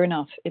 And sure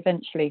enough,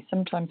 eventually,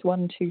 sometimes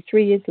 1, 2,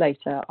 3 years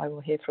later, I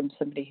will hear from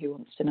somebody who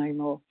wants to know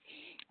more.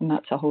 And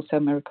that's a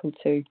wholesale miracle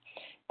too.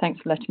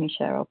 Thanks for letting me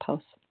share. I'll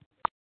pass.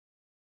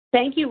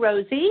 Thank you,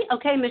 Rosie.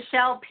 Okay,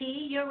 Michelle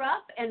P., you're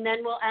up, and then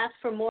we'll ask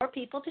for more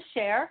people to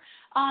share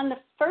on the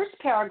first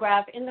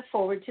paragraph in the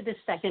foreword to the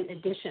second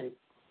edition.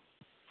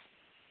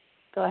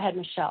 Go ahead,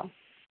 Michelle.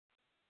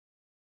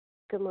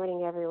 Good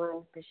morning,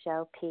 everyone.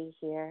 Michelle P.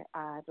 here,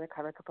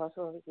 recovered compulsive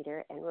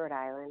overeater in Rhode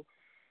Island.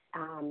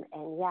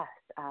 And yes,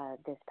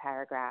 this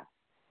paragraph,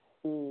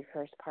 the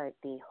first part,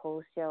 the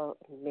wholesale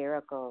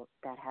miracle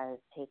that has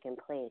taken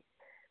place,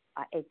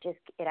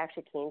 it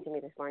actually came to me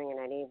this morning, and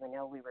I didn't even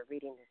know we were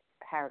reading this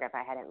paragraph.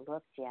 I hadn't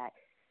looked yet,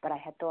 but I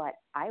had thought,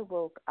 I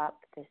woke up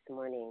this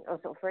morning.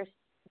 So first,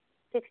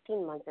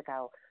 16 months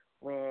ago,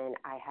 when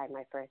I had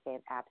my first day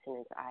of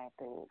abstinence, I have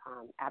been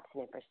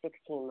abstinent for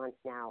 16 months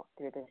now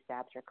through the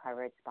steps,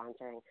 recovered,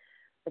 sponsoring.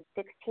 But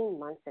 16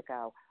 months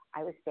ago,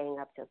 I was staying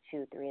up till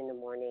 2, 3 in the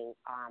morning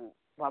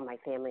while my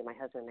family, my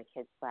husband, my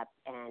kids slept,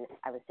 and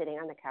I was sitting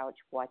on the couch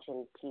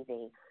watching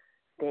TV,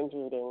 binge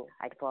eating.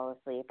 I'd fall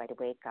asleep. I'd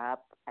wake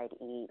up. I'd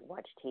eat,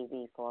 watch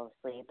TV, fall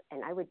asleep.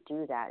 And I would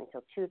do that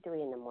until 2,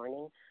 3 in the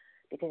morning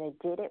because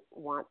I didn't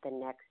want the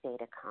next day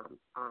to come.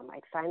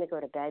 I'd finally go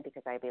to bed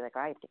because I'd be like,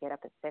 I have to get up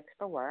at 6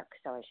 for work,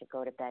 so I should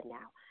go to bed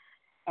now.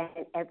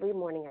 And every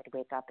morning I'd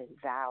wake up and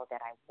vow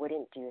that I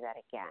wouldn't do that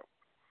again.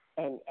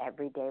 And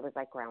every day was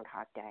like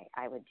Groundhog Day.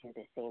 I would do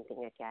the same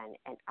thing again.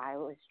 And I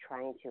was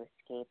trying to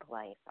escape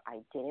life. I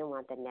didn't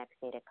want the next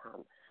day to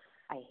come.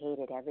 I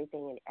hated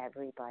everything and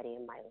everybody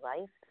in my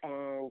life,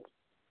 and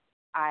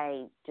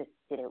I just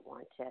didn't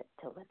want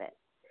to live it.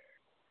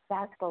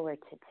 Fast forward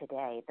to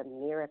today, the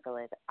miracle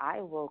is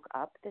I woke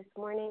up this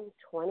morning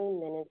 20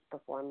 minutes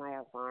before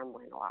my alarm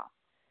went off,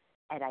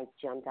 and I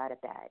jumped out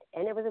of bed.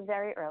 And it was a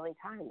very early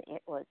time.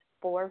 It was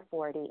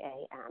 4:40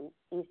 a.m.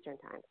 Eastern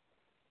time.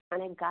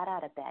 And I got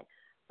out of bed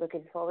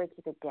looking forward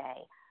to the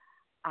day.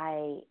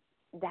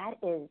 That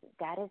is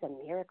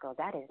a miracle.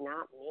 That is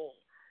not me.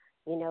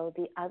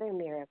 The other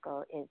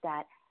miracle is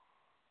that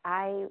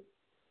I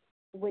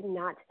would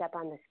not step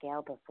on the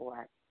scale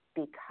before.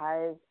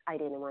 because I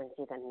didn't want to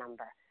see the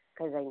number,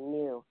 because I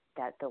knew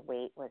that the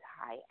weight was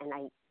high and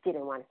I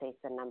didn't want to face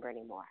the number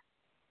anymore.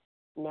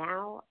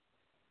 Now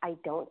I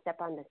don't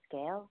step on the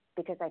scale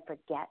because I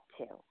forget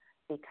to,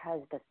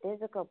 because the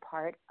physical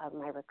part of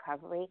my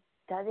recovery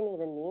doesn't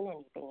even mean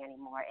anything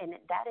anymore. And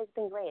that has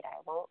been great.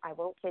 I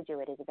won't kid you.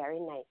 It is very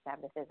nice to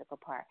have the physical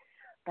part.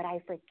 But I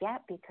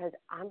forget because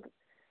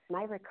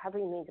my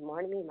recovery means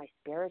more to me. My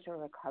spiritual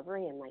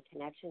recovery and my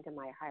connection to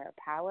my higher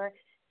power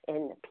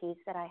and the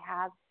peace that I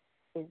have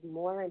is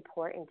more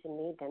important to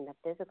me than the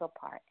physical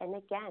part. And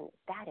again,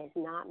 that is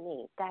not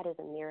me. That is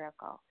a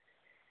miracle.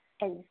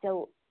 And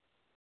so,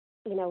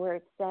 where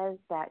it says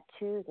that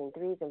 2s and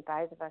 3s and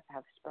 5s of us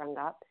have sprung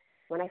up,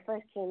 when I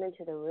first came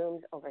into the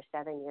rooms over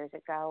 7 years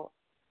ago,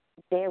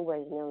 there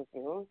was no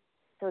Zoom.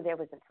 So there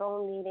was a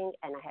phone meeting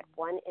and I had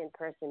one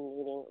in-person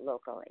meeting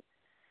locally.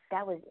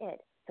 That was it.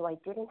 So I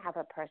didn't have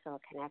a personal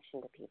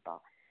connection to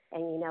people.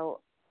 And,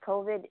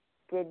 COVID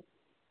did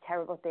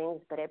terrible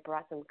things, but it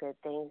brought some good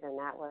things, and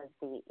that was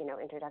the,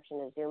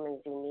 introduction of Zoom and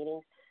Zoom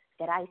meetings,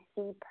 that I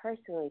see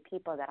personally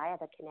people that I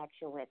have a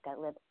connection with that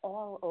live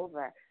all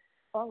over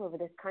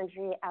this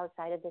country,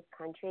 outside of this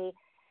country,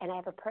 and I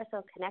have a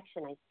personal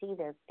connection. I see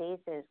their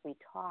faces, we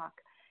talk,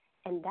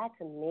 and that's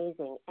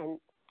amazing. And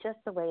just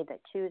the way that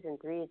 2s and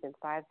 3s and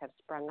 5s have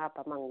sprung up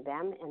among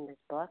them in this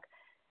book,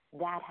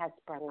 that has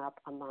sprung up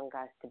among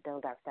us to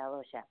build our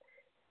fellowship.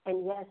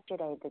 And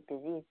yesterday, the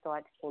disease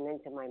thoughts came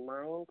into my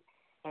mind,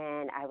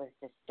 and I was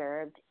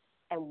disturbed.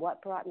 And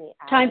what brought me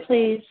out Time,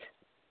 please.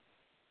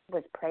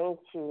 Was praying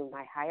to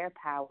my higher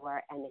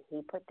power, and then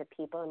he put the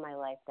people in my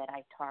life that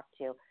I talked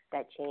to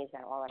that changed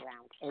that all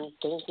around. And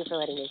thank you for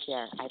letting me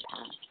share. I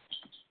pass.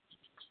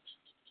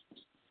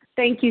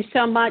 Thank you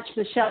so much,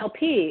 Michelle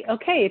P.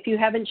 Okay, if you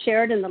haven't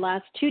shared in the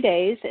last 2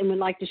 days and would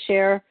like to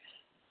share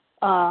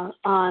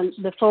on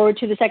the forward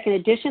to the second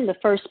edition, the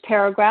first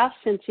paragraph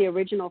since the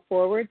original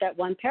forward, that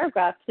one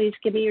paragraph, please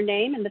give me your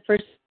name and the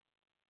first.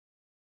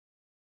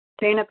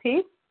 Dana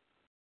P.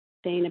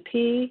 Dana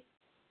P.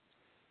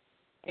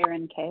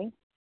 Aaron K.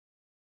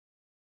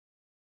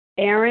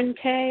 Aaron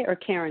K. or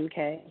Karen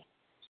K.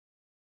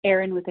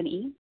 Aaron with an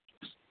E.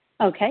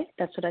 Okay,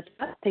 that's what I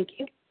thought. Thank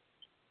you.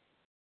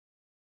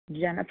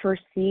 Jennifer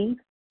C.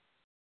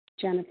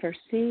 Jennifer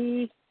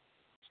C.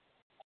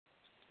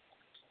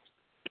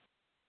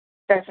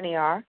 Stephanie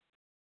R.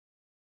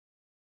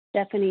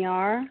 Stephanie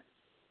R.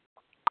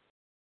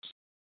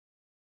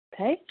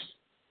 Okay.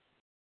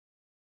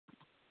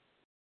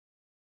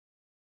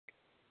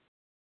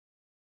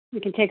 We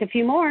can take a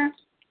few more.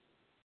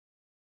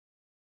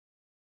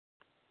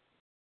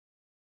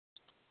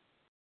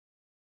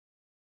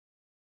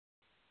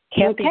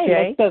 Kathy okay,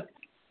 J. Let's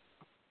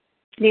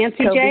go.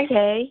 Nancy Toby J.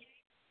 K.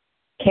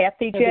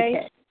 Kathy Toby J.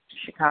 K.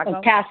 Chicago.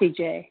 Oh, Kathy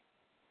J.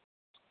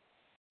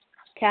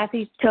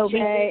 Kathy Toby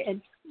J.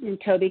 And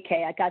Toby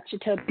K. I got you,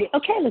 Toby.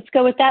 Okay, let's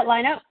go with that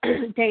lineup.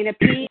 Dana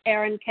P.,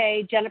 Aaron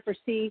K., Jennifer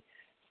C.,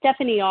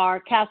 Stephanie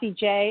R., Kathy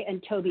J.,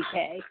 and Toby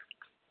K.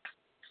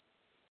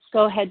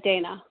 Go ahead,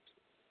 Dana.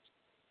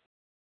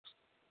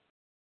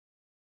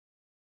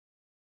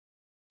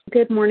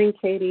 Good morning,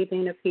 Katie.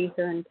 Dana P.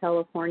 here in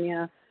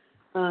California.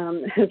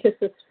 This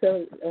is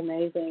so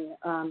amazing.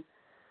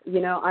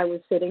 I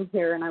was sitting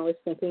here and I was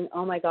thinking,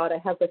 oh my God, I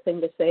have the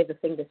thing to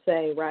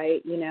say,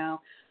 right?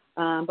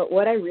 But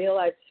what I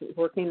realized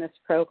working this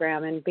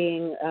program and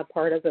being a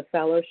part of the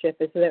fellowship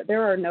is that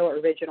there are no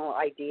original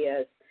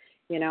ideas.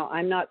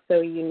 I'm not so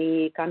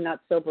unique. I'm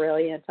not so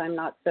brilliant. I'm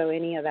not so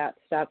any of that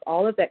stuff.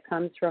 All of that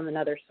comes from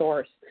another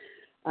source.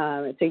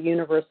 It's a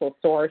universal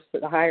source,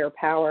 the higher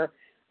power.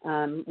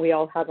 We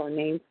all have a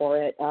name for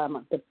it.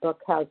 The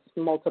book has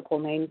multiple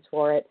names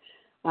for it.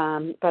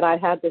 But I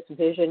had this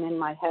vision in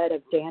my head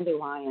of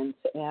dandelions.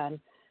 And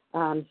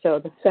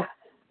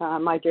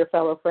my dear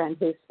fellow friend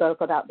who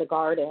spoke about the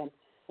garden,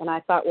 and I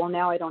thought, well,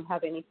 now I don't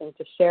have anything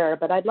to share.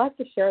 But I'd like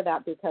to share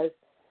that because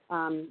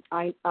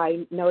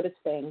I notice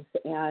things.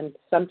 And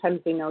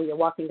sometimes, you're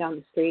walking down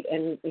the street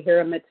and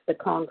here amidst the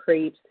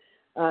concrete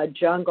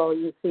jungle,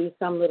 you see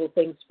some little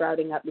thing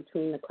sprouting up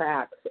between the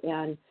cracks.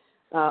 And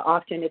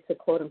often it's a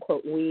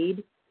quote-unquote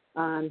weed.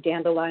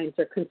 Dandelions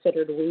are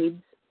considered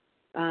weeds.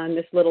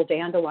 This little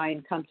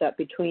dandelion comes up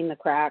between the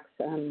cracks,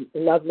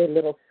 lovely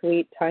little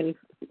sweet, tiny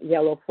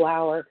yellow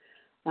flower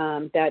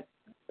that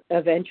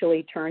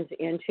eventually turns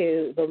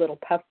into the little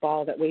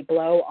puffball that we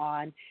blow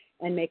on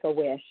and make a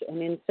wish.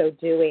 And in so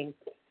doing,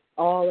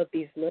 all of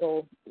these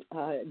little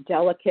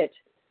delicate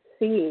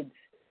seeds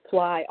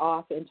fly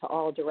off into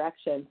all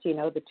directions,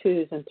 the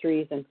 2s and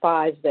 3s and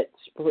 5s that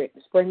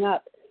spring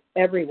up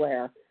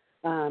everywhere.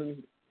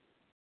 And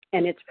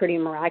it's pretty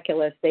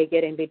miraculous. They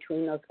get in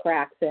between those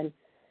cracks. And,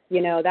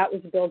 that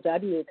was Bill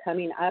W.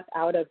 coming up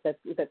out of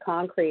the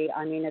concrete.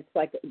 I mean, it's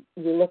like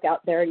you look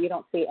out there, you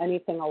don't see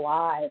anything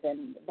alive.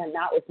 And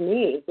that was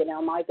me,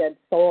 my dead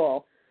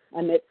soul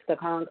amidst the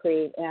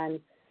concrete. And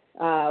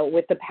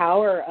with the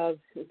power of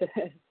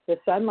the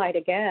sunlight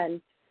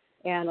again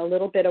and a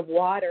little bit of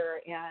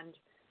water and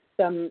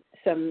some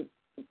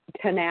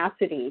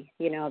tenacity,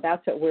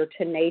 that's what we're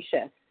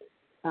tenacious.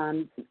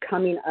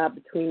 coming up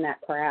between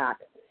that crack.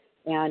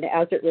 And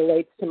as it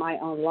relates to my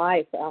own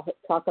life, I'll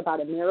talk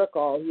about a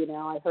miracle. You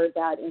know, I heard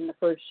that in the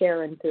first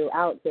share and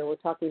throughout here. We're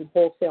talking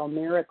wholesale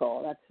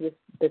miracle. That's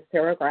this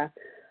paragraph.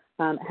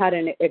 Had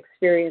an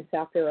experience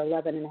after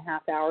 11 and a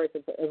half hours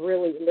of a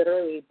really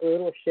literally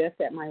brutal shift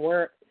at my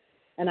work.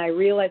 And I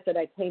realized that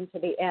I came to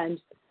the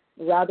end,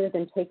 rather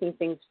than taking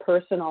things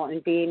personal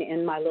and being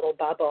in my little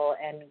bubble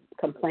and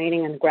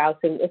complaining and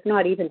grousing, if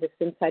not even just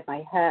inside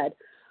my head,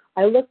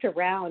 I looked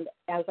around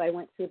as I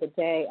went through the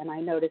day, and I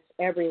noticed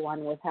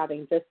everyone was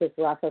having just as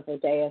rough of a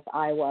day as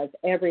I was.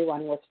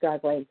 Everyone was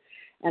struggling.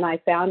 And I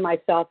found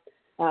myself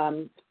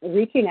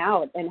reaching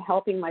out and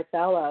helping my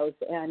fellows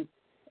and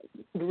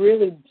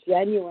really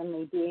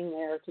genuinely being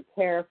there to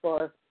care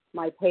for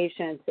my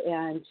patients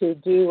and to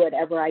do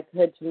whatever I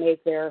could to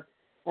make their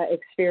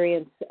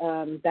experience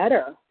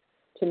better,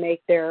 to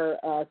make their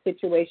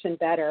situation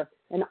better,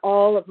 and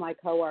all of my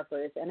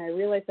coworkers. And I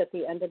realized at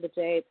the end of the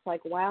day, it's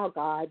like, wow,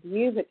 God,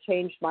 you've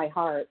changed my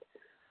heart.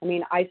 I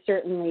mean, I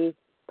certainly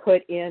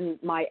put in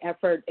my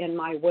effort and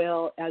my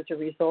will as a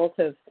result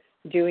of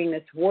doing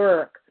this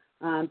work,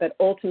 but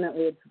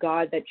ultimately it's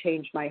God that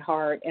changed my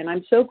heart. And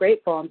I'm so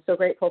grateful. I'm so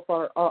grateful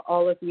for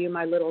all of you,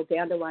 my little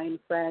dandelion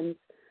friends,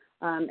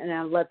 and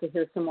I'd love to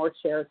hear some more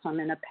shares. So I'm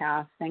in a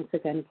pass. Thanks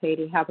again,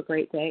 Katie. Have a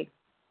great day,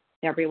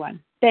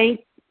 everyone.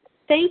 Thank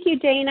you,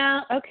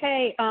 Dana.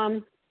 Okay,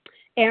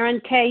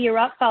 Erin K., you're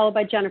up, followed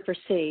by Jennifer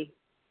C.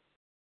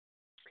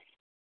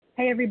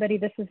 Hi, everybody.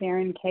 This is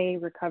Erin K.,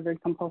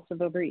 recovered compulsive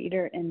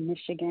overeater in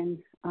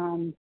Michigan.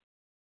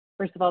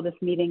 First of all, this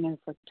meeting is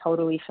like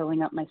totally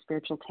filling up my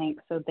spiritual tank,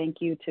 so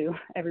thank you to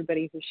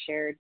everybody who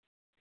shared.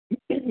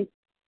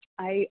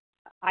 I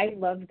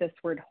love this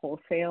word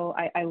wholesale.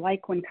 I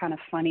like when kind of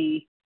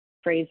funny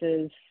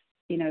phrases,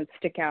 you know,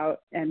 stick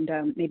out, and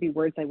maybe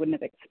words I wouldn't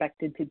have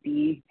expected to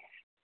be,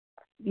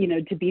 you know,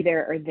 to be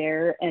there or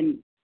there. And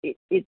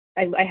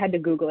I had to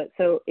Google it.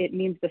 So it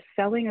means the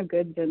selling of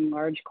goods in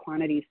large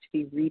quantities to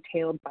be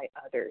retailed by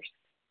others.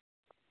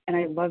 And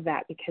I love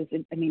that because,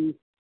 I mean,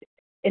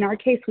 in our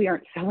case, we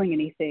aren't selling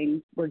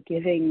anything. We're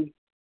giving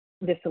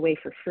this away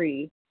for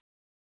free.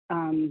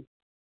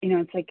 You know,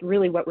 it's like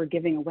really what we're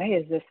giving away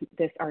is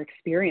this our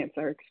experience,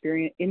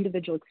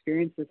 individual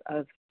experiences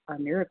of our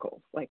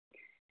miracles. Like,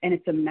 and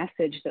it's a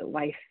message that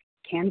life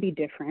can be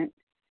different,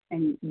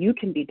 and you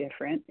can be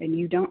different, and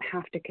you don't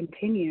have to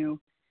continue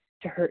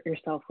to hurt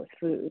yourself with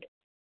food.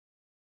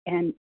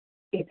 And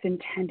it's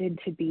intended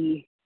to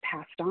be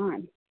passed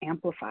on,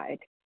 amplified,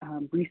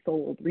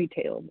 resold,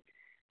 retailed.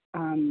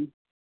 You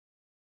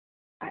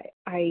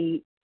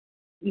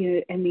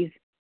know, and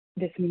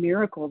this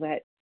miracle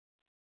that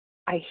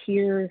I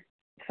hear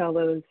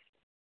fellows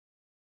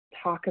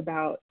talk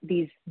about,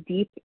 these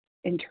deep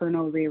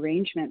internal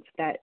rearrangements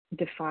that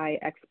defy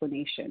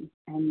explanation.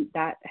 And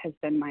that has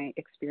been my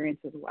experience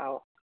as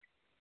well.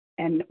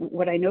 And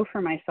what I know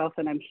for myself,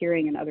 and I'm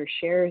hearing in other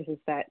shares, is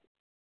that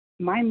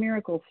my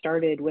miracle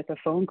started with a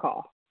phone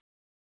call,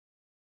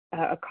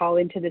 a call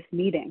into this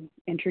meeting,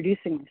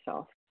 introducing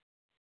myself,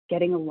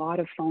 getting a lot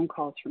of phone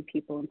calls from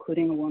people,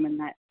 including a woman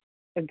that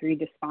agreed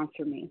to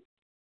sponsor me.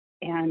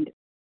 And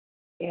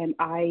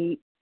I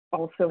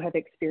also have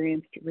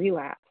experienced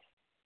relapse.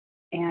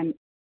 And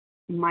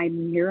my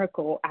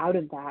miracle out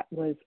of that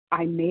was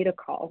I made a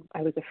call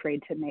I was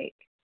afraid to make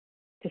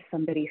to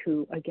somebody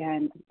who,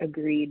 again,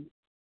 agreed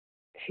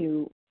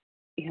to,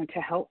 you know,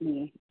 to help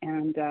me.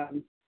 And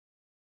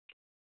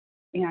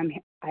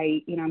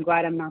I'm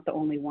glad I'm not the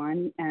only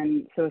one.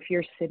 And so if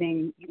you're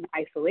sitting in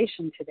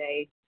isolation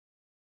today,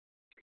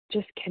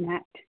 just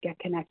get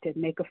connected,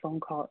 make a phone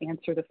call,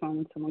 answer the phone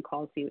when someone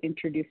calls you,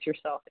 introduce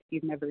yourself if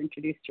you've never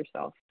introduced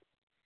yourself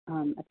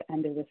at the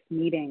end of this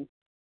meeting.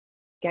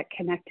 Get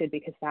connected,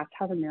 because that's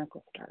how the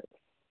miracle starts.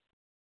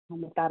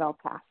 And with that, I'll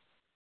pass.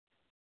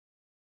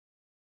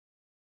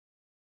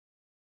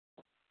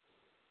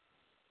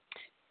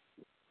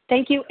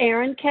 Thank you,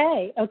 Erin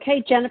K.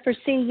 Okay, Jennifer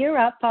C., you're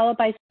up, followed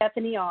by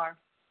Stephanie R.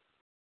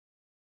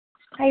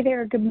 Hi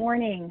there. Good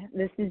morning.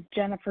 This is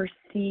Jennifer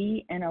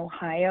C. in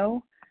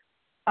Ohio.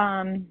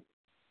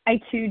 I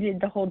too did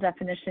the whole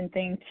definition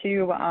thing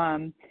too.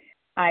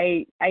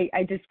 I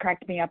just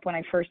cracked me up when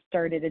I first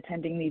started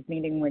attending these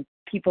meetings when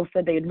people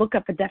said they'd look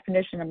up a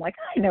definition. I'm like,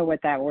 I know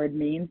what that word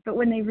means. But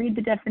when they read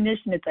the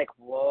definition, it's like,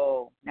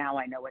 whoa, now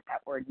I know what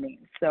that word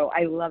means. So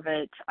I love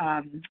it,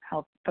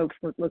 how folks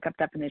look up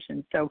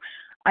definitions. So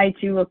I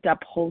too looked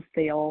up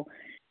wholesale,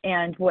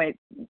 and what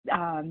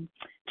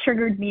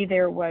triggered me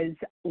there was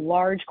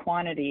large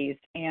quantities.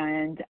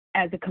 And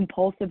as a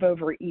compulsive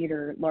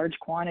overeater, large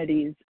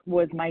quantities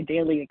was my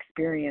daily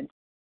experience.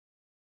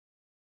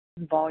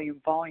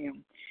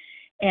 Volume.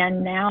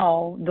 And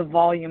now the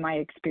volume I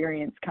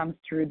experience comes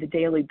through the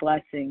daily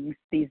blessings,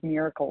 these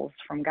miracles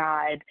from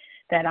God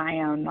that I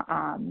am,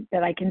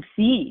 that I can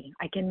see.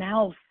 I can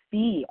now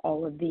see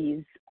all of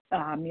these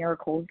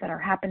miracles that are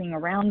happening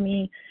around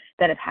me,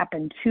 that have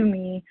happened to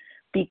me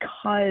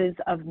because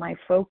of my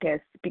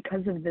focus,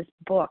 because of this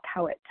book,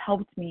 how it's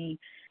helped me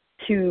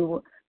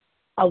to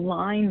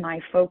align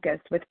my focus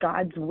with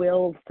God's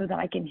will so that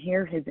I can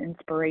hear his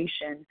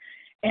inspiration.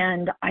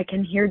 And I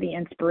can hear the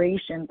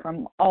inspiration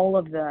from all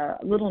of the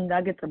little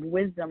nuggets of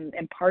wisdom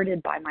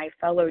imparted by my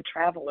fellow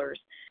travelers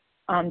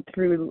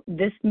through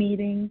this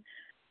meeting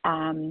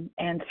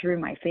and through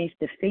my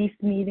face-to-face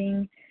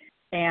meeting.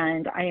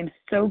 And I am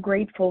so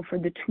grateful for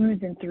the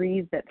 2s and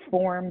 3s that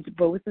formed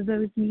both of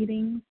those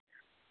meetings.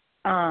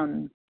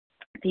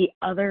 The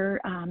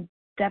other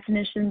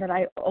definition that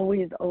I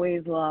always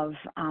love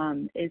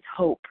is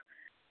hope.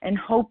 And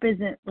hope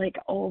isn't like,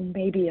 oh,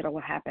 maybe it'll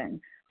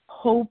happen.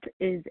 Hope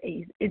is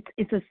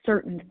it's a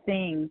certain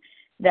thing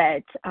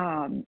that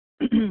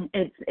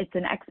it's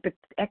an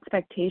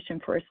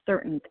expectation for a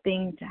certain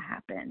thing to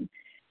happen.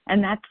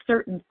 And that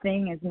certain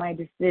thing is my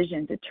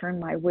decision to turn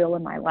my will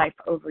and my life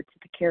over to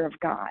the care of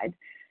God,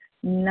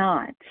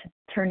 not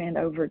turn it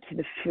over to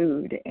the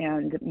food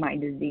and my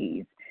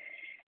disease.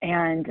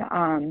 And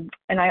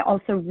I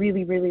also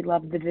really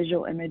love the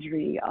visual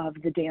imagery of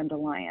the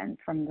dandelion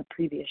from the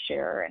previous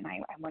share, and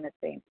I want to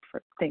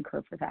thank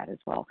her for that as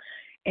well.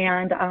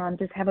 And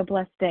just have a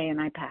blessed day, and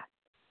I pass.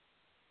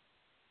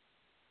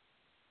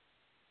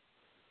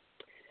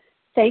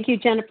 Thank you,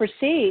 Jennifer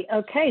C.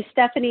 Okay,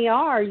 Stephanie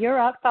R., you're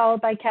up, followed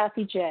by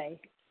Kathy J.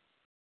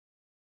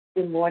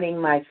 Good morning,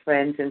 my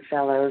friends and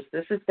fellows.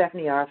 This is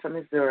Stephanie R. from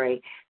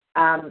Missouri.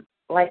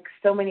 Like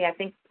so many, I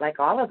think, like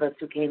all of us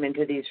who came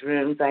into these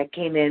rooms, I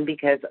came in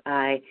because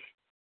I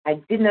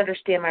didn't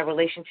understand my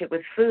relationship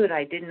with food.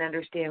 I didn't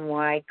understand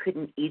why I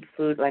couldn't eat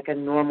food like a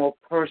normal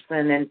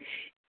person, and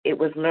it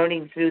was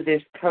learning through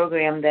this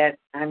program that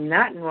I'm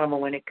not normal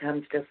when it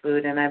comes to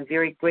food, and I'm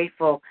very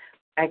grateful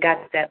I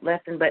got that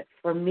lesson. But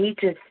for me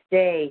to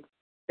stay,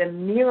 the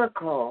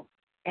miracle,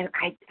 and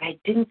I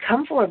didn't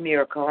come for a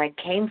miracle. I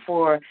came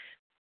for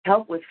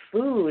help with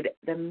food.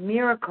 The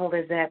miracle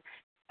is that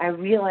I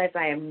realize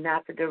I am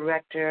not the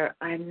director.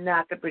 I'm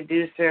not the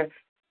producer.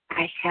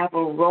 I have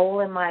a role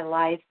in my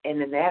life,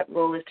 and that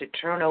role is to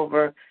turn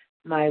over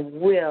my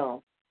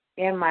will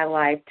and my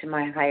life to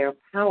my higher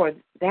power.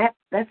 That's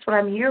what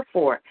I'm here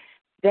for.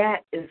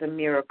 That is a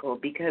miracle,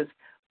 because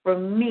for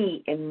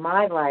me in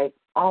my life,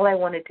 all I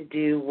wanted to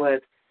do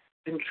was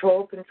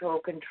control,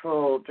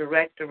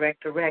 direct.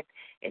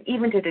 And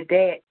even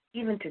today,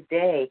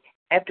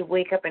 I have to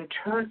wake up and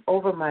turn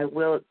over my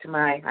will to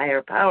my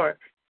higher power,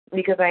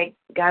 because I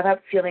got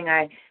up feeling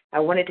I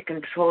wanted to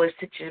control a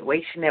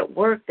situation at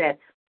work that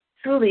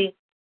truly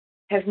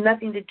has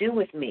nothing to do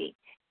with me.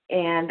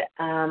 And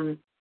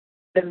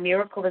the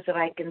miracle is that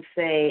I can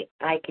say,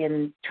 I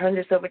can turn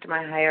this over to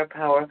my higher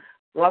power,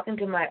 walk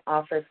into my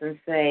office and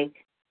say,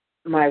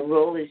 my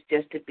role is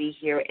just to be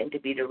here and to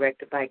be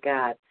directed by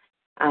God.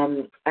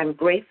 I'm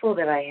grateful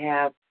that I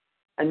have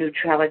a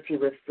neutrality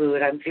with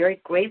food. I'm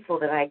very grateful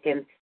that I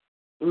can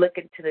look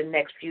into the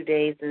next few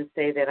days and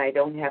say that I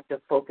don't have to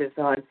focus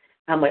on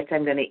how much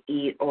I'm going to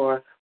eat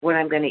or what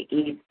I'm going to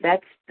eat.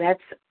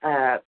 That's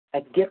a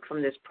gift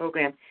from this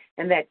program,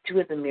 and that too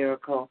is a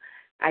miracle.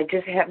 I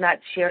just have not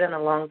shared in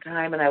a long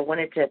time, and I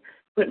wanted to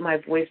put my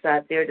voice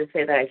out there to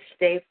say that I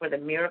stay for the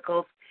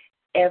miracles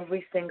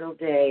every single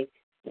day.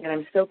 And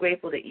I'm so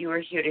grateful that you are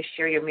here to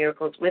share your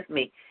miracles with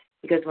me,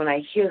 because when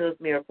I hear those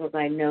miracles,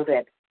 I know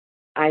that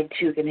I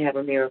too can have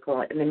a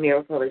miracle. And the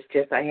miracle is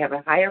just I have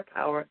a higher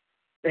power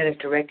that is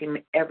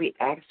directing every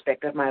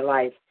aspect of my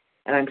life,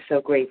 and I'm so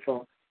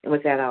grateful. And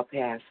with that, I'll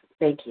pass.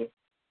 Thank you.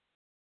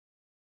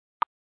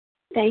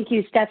 Thank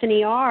you,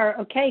 Stephanie R.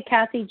 Okay,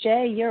 Kathy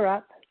J., you're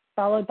up,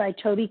 followed by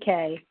Toby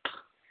K.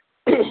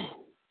 Hi,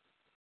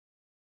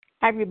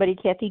 everybody.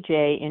 Kathy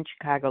J. in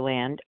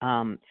Chicagoland.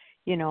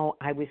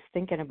 I was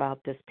thinking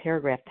about this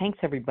paragraph. Thanks,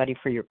 everybody,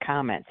 for your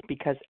comments,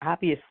 because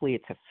obviously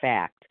it's a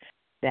fact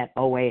that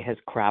OA has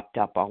cropped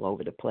up all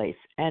over the place.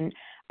 And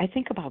I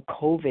think about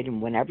COVID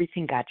and when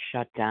everything got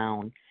shut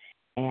down,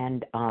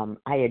 and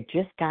I had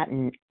just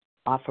gotten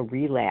off a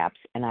relapse,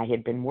 and I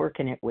had been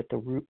working it with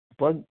the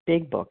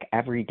big book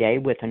every day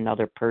with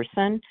another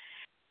person,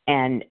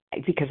 and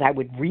because I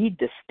would read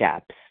the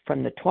steps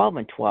from the 12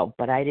 and 12,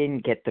 but I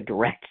didn't get the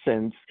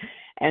directions.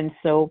 And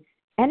so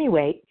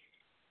anyway,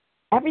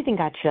 everything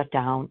got shut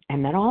down,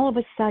 and then all of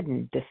a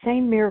sudden, the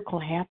same miracle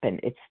happened.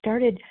 It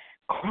started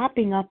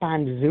cropping up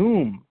on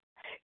Zoom,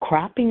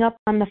 cropping up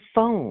on the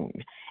phone,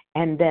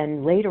 and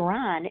then later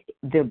on,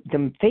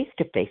 the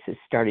face-to-faces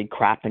started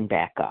cropping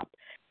back up.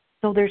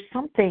 So there's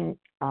something,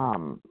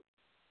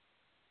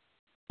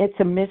 it's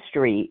a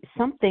mystery,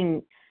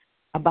 something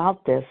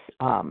about this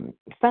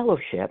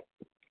fellowship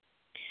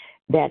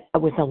that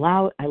was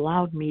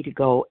allowed me to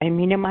go. I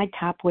mean, in my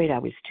top weight, I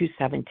was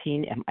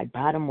 217. At my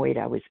bottom weight,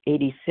 I was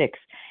 86,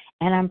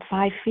 and I'm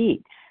 5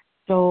 feet.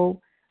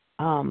 So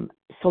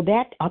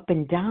that up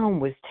and down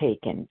was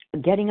taken.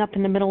 Getting up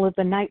in the middle of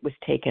the night was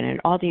taken,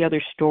 and all the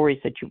other stories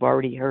that you've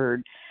already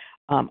heard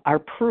are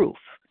proof.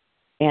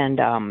 And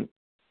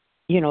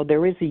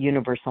there is a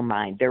universal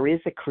mind. There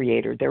is a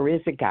creator. There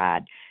is a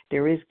God.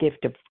 There is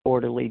gift of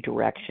orderly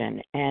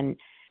direction. And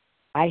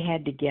I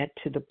had to get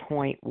to the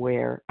point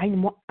where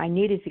I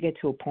needed to get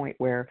to a point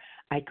where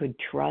I could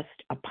trust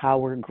a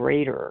power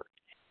greater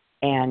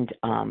and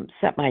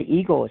set my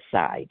ego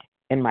aside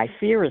and my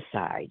fear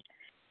aside,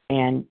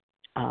 and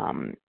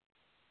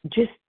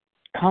just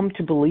come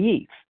to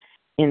believe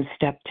in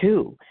step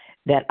 2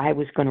 that I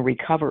was going to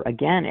recover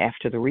again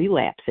after the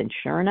relapse. And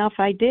sure enough,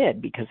 I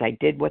did, because I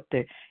did what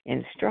the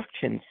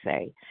instructions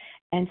say.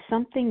 And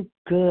something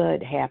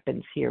good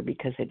happens here,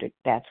 because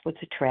that's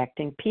what's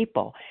attracting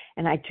people.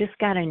 And I just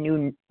got a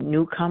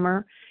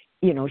newcomer.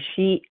 You know,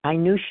 I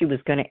knew she was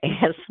going to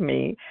ask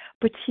me,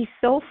 but she's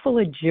so full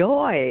of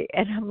joy.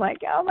 And I'm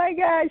like, oh my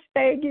gosh,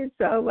 thank you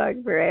so much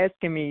for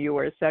asking me. You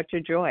are such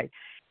a joy.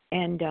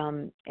 And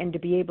to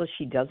be able,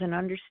 she doesn't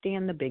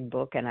understand the big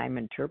book, and I'm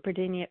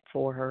interpreting it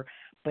for her,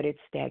 but it's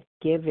that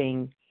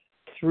giving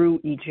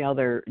through each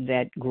other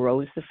that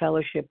grows the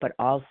fellowship, but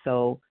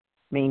also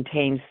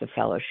maintains the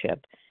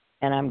fellowship.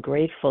 And I'm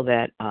grateful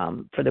that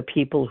for the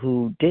people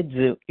who did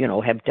Zoom,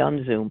 have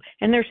done Zoom,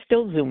 and there's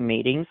still Zoom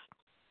meetings,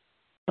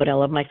 but I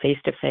love my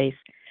face-to-face.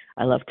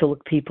 I love to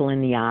look people in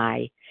the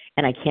eye,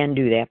 and I can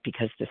do that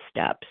because the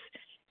steps.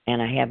 And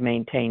I have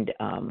maintained,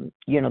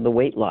 the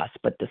weight loss,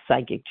 but the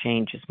psychic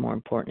change is more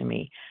important to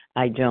me.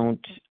 I don't,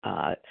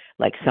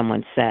 like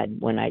someone said,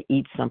 when I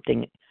eat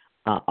something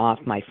off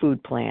my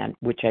food plan,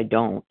 which I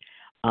don't,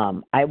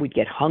 I would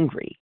get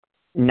hungry,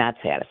 not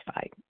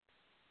satisfied.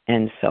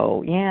 And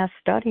so,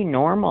 study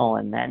normal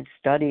and then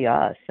study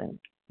us. And,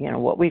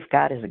 what we've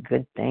got is a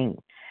good thing.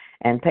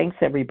 And thanks,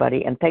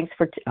 everybody. And thanks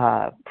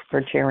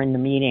for chairing the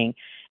meeting.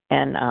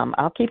 And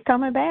I'll keep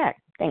coming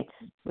back. Thanks.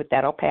 With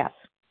that, I'll pass.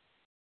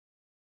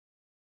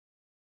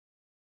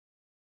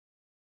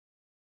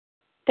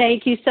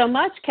 Thank you so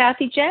much,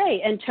 Kathy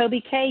J. And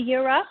Toby K.,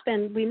 you're up,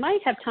 and we might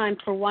have time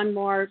for one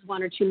or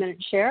 2 minute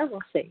share.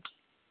 We'll see.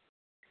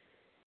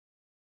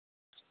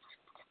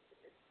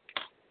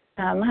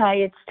 Hi,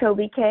 it's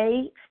Toby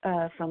K.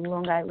 From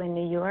Long Island,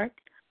 New York.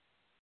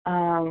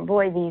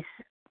 Boy,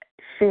 these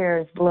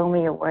shares blow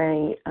me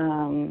away.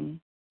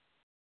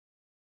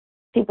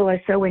 People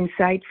are so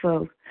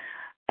insightful.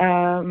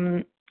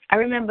 I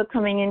remember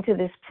coming into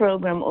this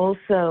program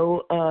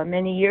also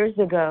many years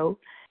ago,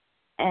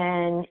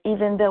 and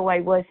even though I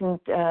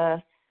wasn't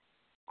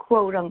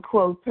quote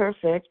unquote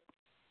perfect,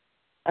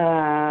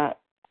 I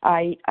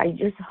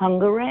just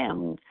hung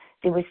around.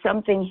 There was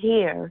something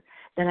here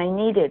that I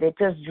needed. It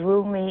just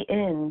drew me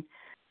in.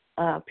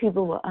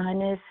 People were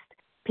honest.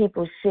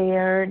 People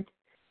shared.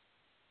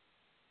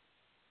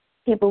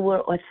 People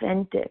were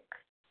authentic,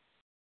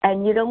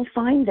 and you don't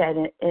find that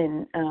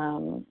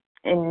in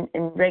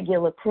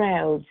regular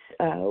crowds.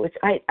 Which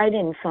I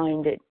didn't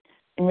find it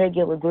in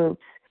regular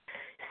groups.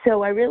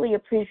 So I really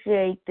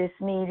appreciate this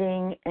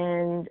meeting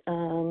and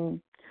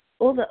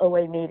all the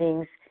OA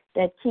meetings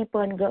that keep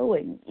on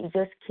going. You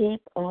just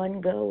keep on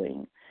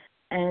going,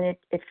 and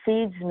it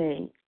feeds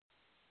me.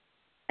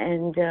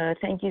 And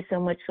thank you so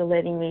much for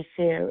letting me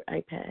share.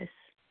 I pass.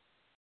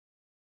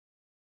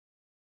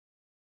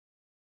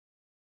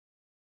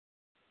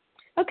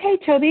 Okay,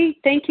 Toby,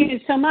 thank you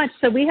so much.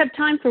 So we have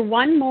time for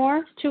one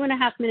more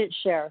 2.5 minute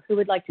share. Who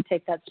would like to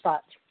take that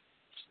spot?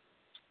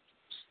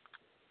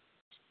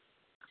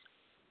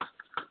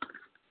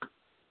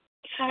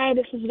 Hi,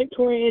 this is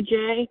Victoria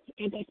J.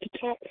 I'd like to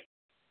talk.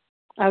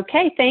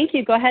 Okay, thank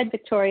you. Go ahead,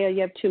 Victoria.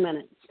 You have 2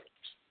 minutes.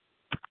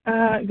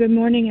 Good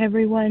morning,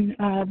 everyone.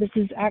 This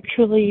is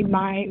actually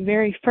my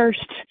very first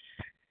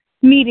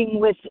meeting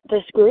with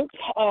this group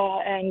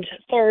and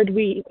third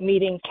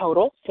meeting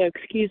total. So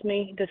excuse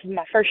me, this is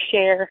my first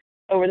share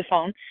over the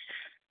phone.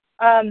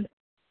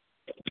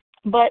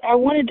 But I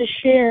wanted to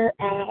share,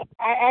 I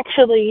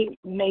actually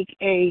make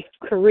a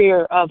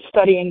career of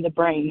studying the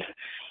brain.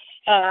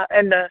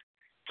 And the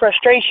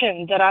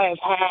frustration that I have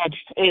had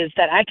is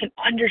that I can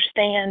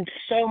understand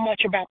so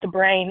much about the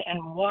brain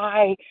and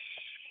why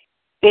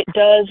it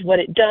does what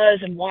it does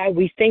and why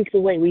we think the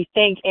way we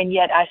think, and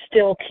yet I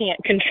still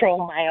can't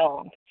control my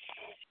own.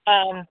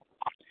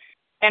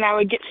 And I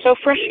would get so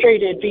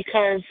frustrated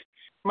because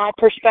my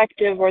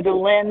perspective or the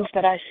lens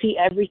that I see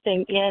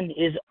everything in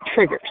is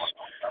triggers.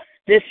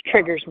 This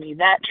triggers me,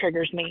 that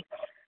triggers me.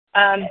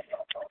 And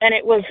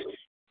it was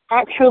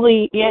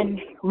actually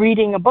in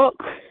reading a book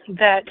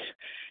that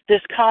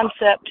this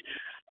concept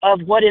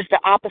of what is the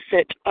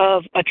opposite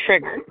of a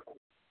trigger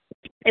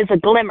is a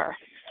glimmer.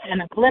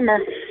 And a glimmer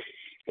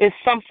is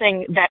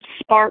something that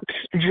sparks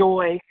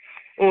joy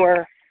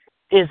or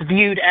is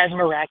viewed as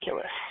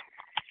miraculous.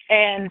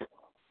 And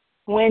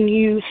when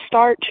you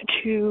start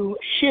to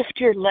shift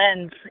your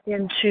lens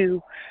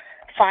into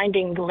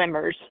finding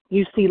glimmers,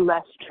 you see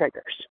less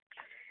triggers.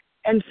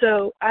 And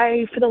so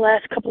I, for the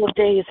last couple of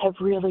days, have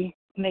really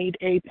made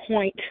a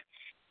point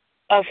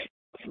of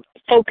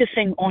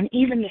focusing on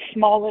even the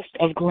smallest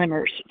of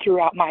glimmers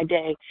throughout my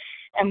day.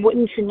 And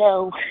wouldn't you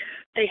know,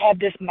 they have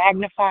this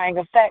magnifying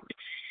effect.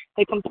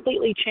 They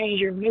completely change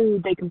your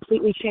mood. They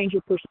completely change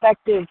your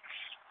perspective.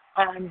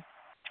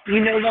 You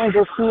no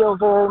longer feel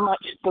very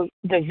much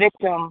the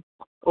victim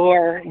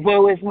or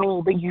woe is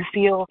me, but you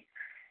feel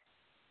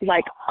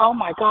like, oh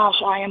my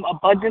gosh, I am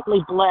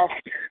abundantly blessed.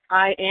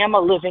 I am a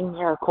living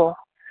miracle.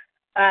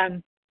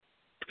 And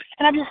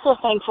I'm just so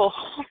thankful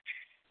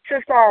so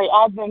sorry.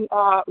 I've been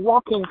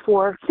walking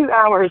for 2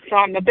 hours, so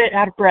I'm a bit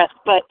out of breath,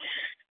 but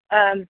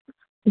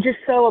just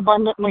so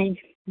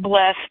abundantly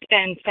blessed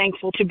and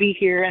thankful to be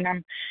here. And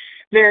I'm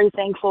very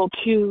thankful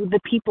to the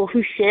people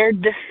who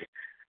shared this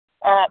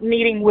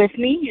meeting with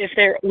me. If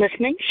they're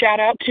listening, shout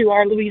out to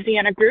our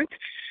Louisiana group.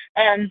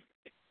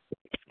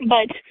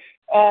 But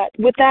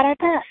with that, I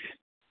pass.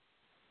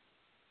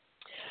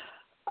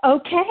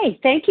 Okay,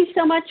 thank you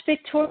so much,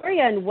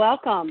 Victoria, and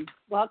welcome.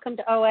 Welcome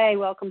to OA,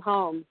 welcome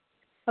home.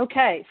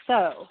 Okay,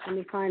 so let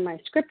me find my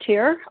script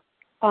here.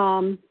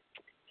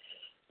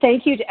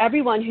 Thank you to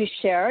everyone who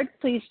shared.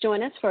 Please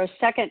join us for a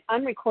second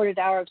unrecorded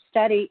hour of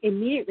study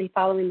immediately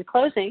following the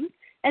closing.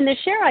 And the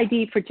share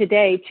ID for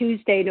today,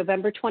 Tuesday,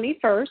 November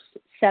 21st,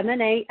 7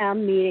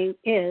 a.m. meeting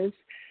is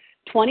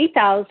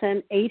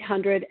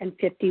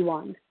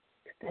 20,851.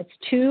 That's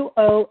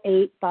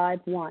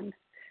 20851.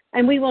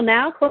 And we will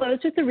now close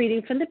with the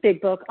reading from the Big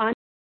Book on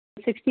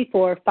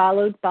 64,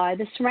 followed by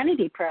the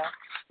Serenity Prayer.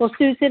 Will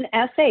Susan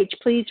S.H.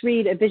 please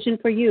read A Vision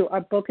for You?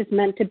 Our book is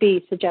meant to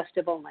be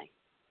suggestive only.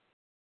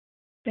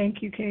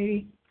 Thank you,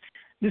 Katie.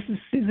 This is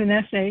Susan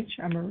S.H.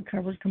 I'm a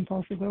recovered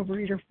compulsive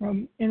overeater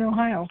in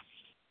Ohio.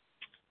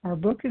 Our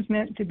book is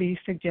meant to be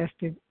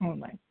suggestive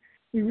only.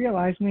 We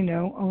realize we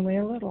know only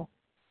a little.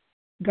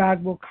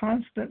 God will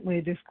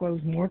constantly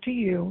disclose more to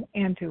you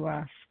and to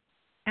us.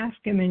 Ask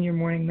him in your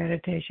morning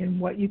meditation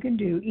what you can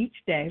do each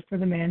day for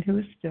the man who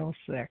is still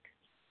sick.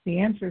 The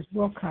answers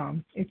will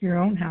come if your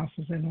own house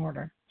is in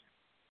order.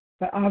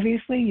 But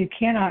obviously, you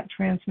cannot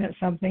transmit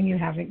something you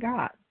haven't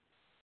got.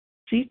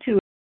 See to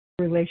it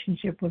your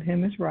relationship with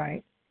him is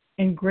right,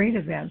 and great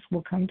events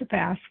will come to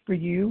pass for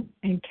you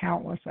and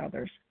countless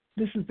others.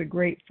 This is the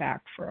great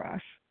fact for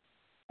us.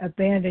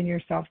 Abandon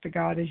yourself to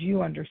God as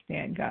you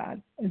understand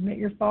God. Admit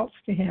your faults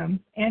to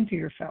him and to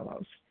your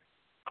fellows.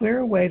 Clear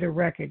away the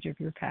wreckage of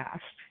your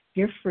past.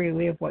 Give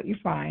freely of what you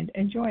find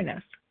and join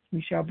us.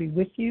 We shall be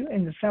with you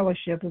in the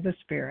fellowship of the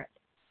Spirit,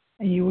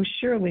 and you will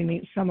surely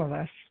meet some of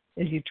us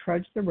as you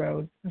trudge the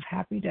road of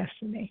happy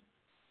destiny.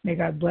 May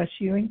God bless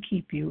you and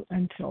keep you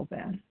until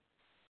then.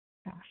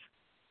 Pass.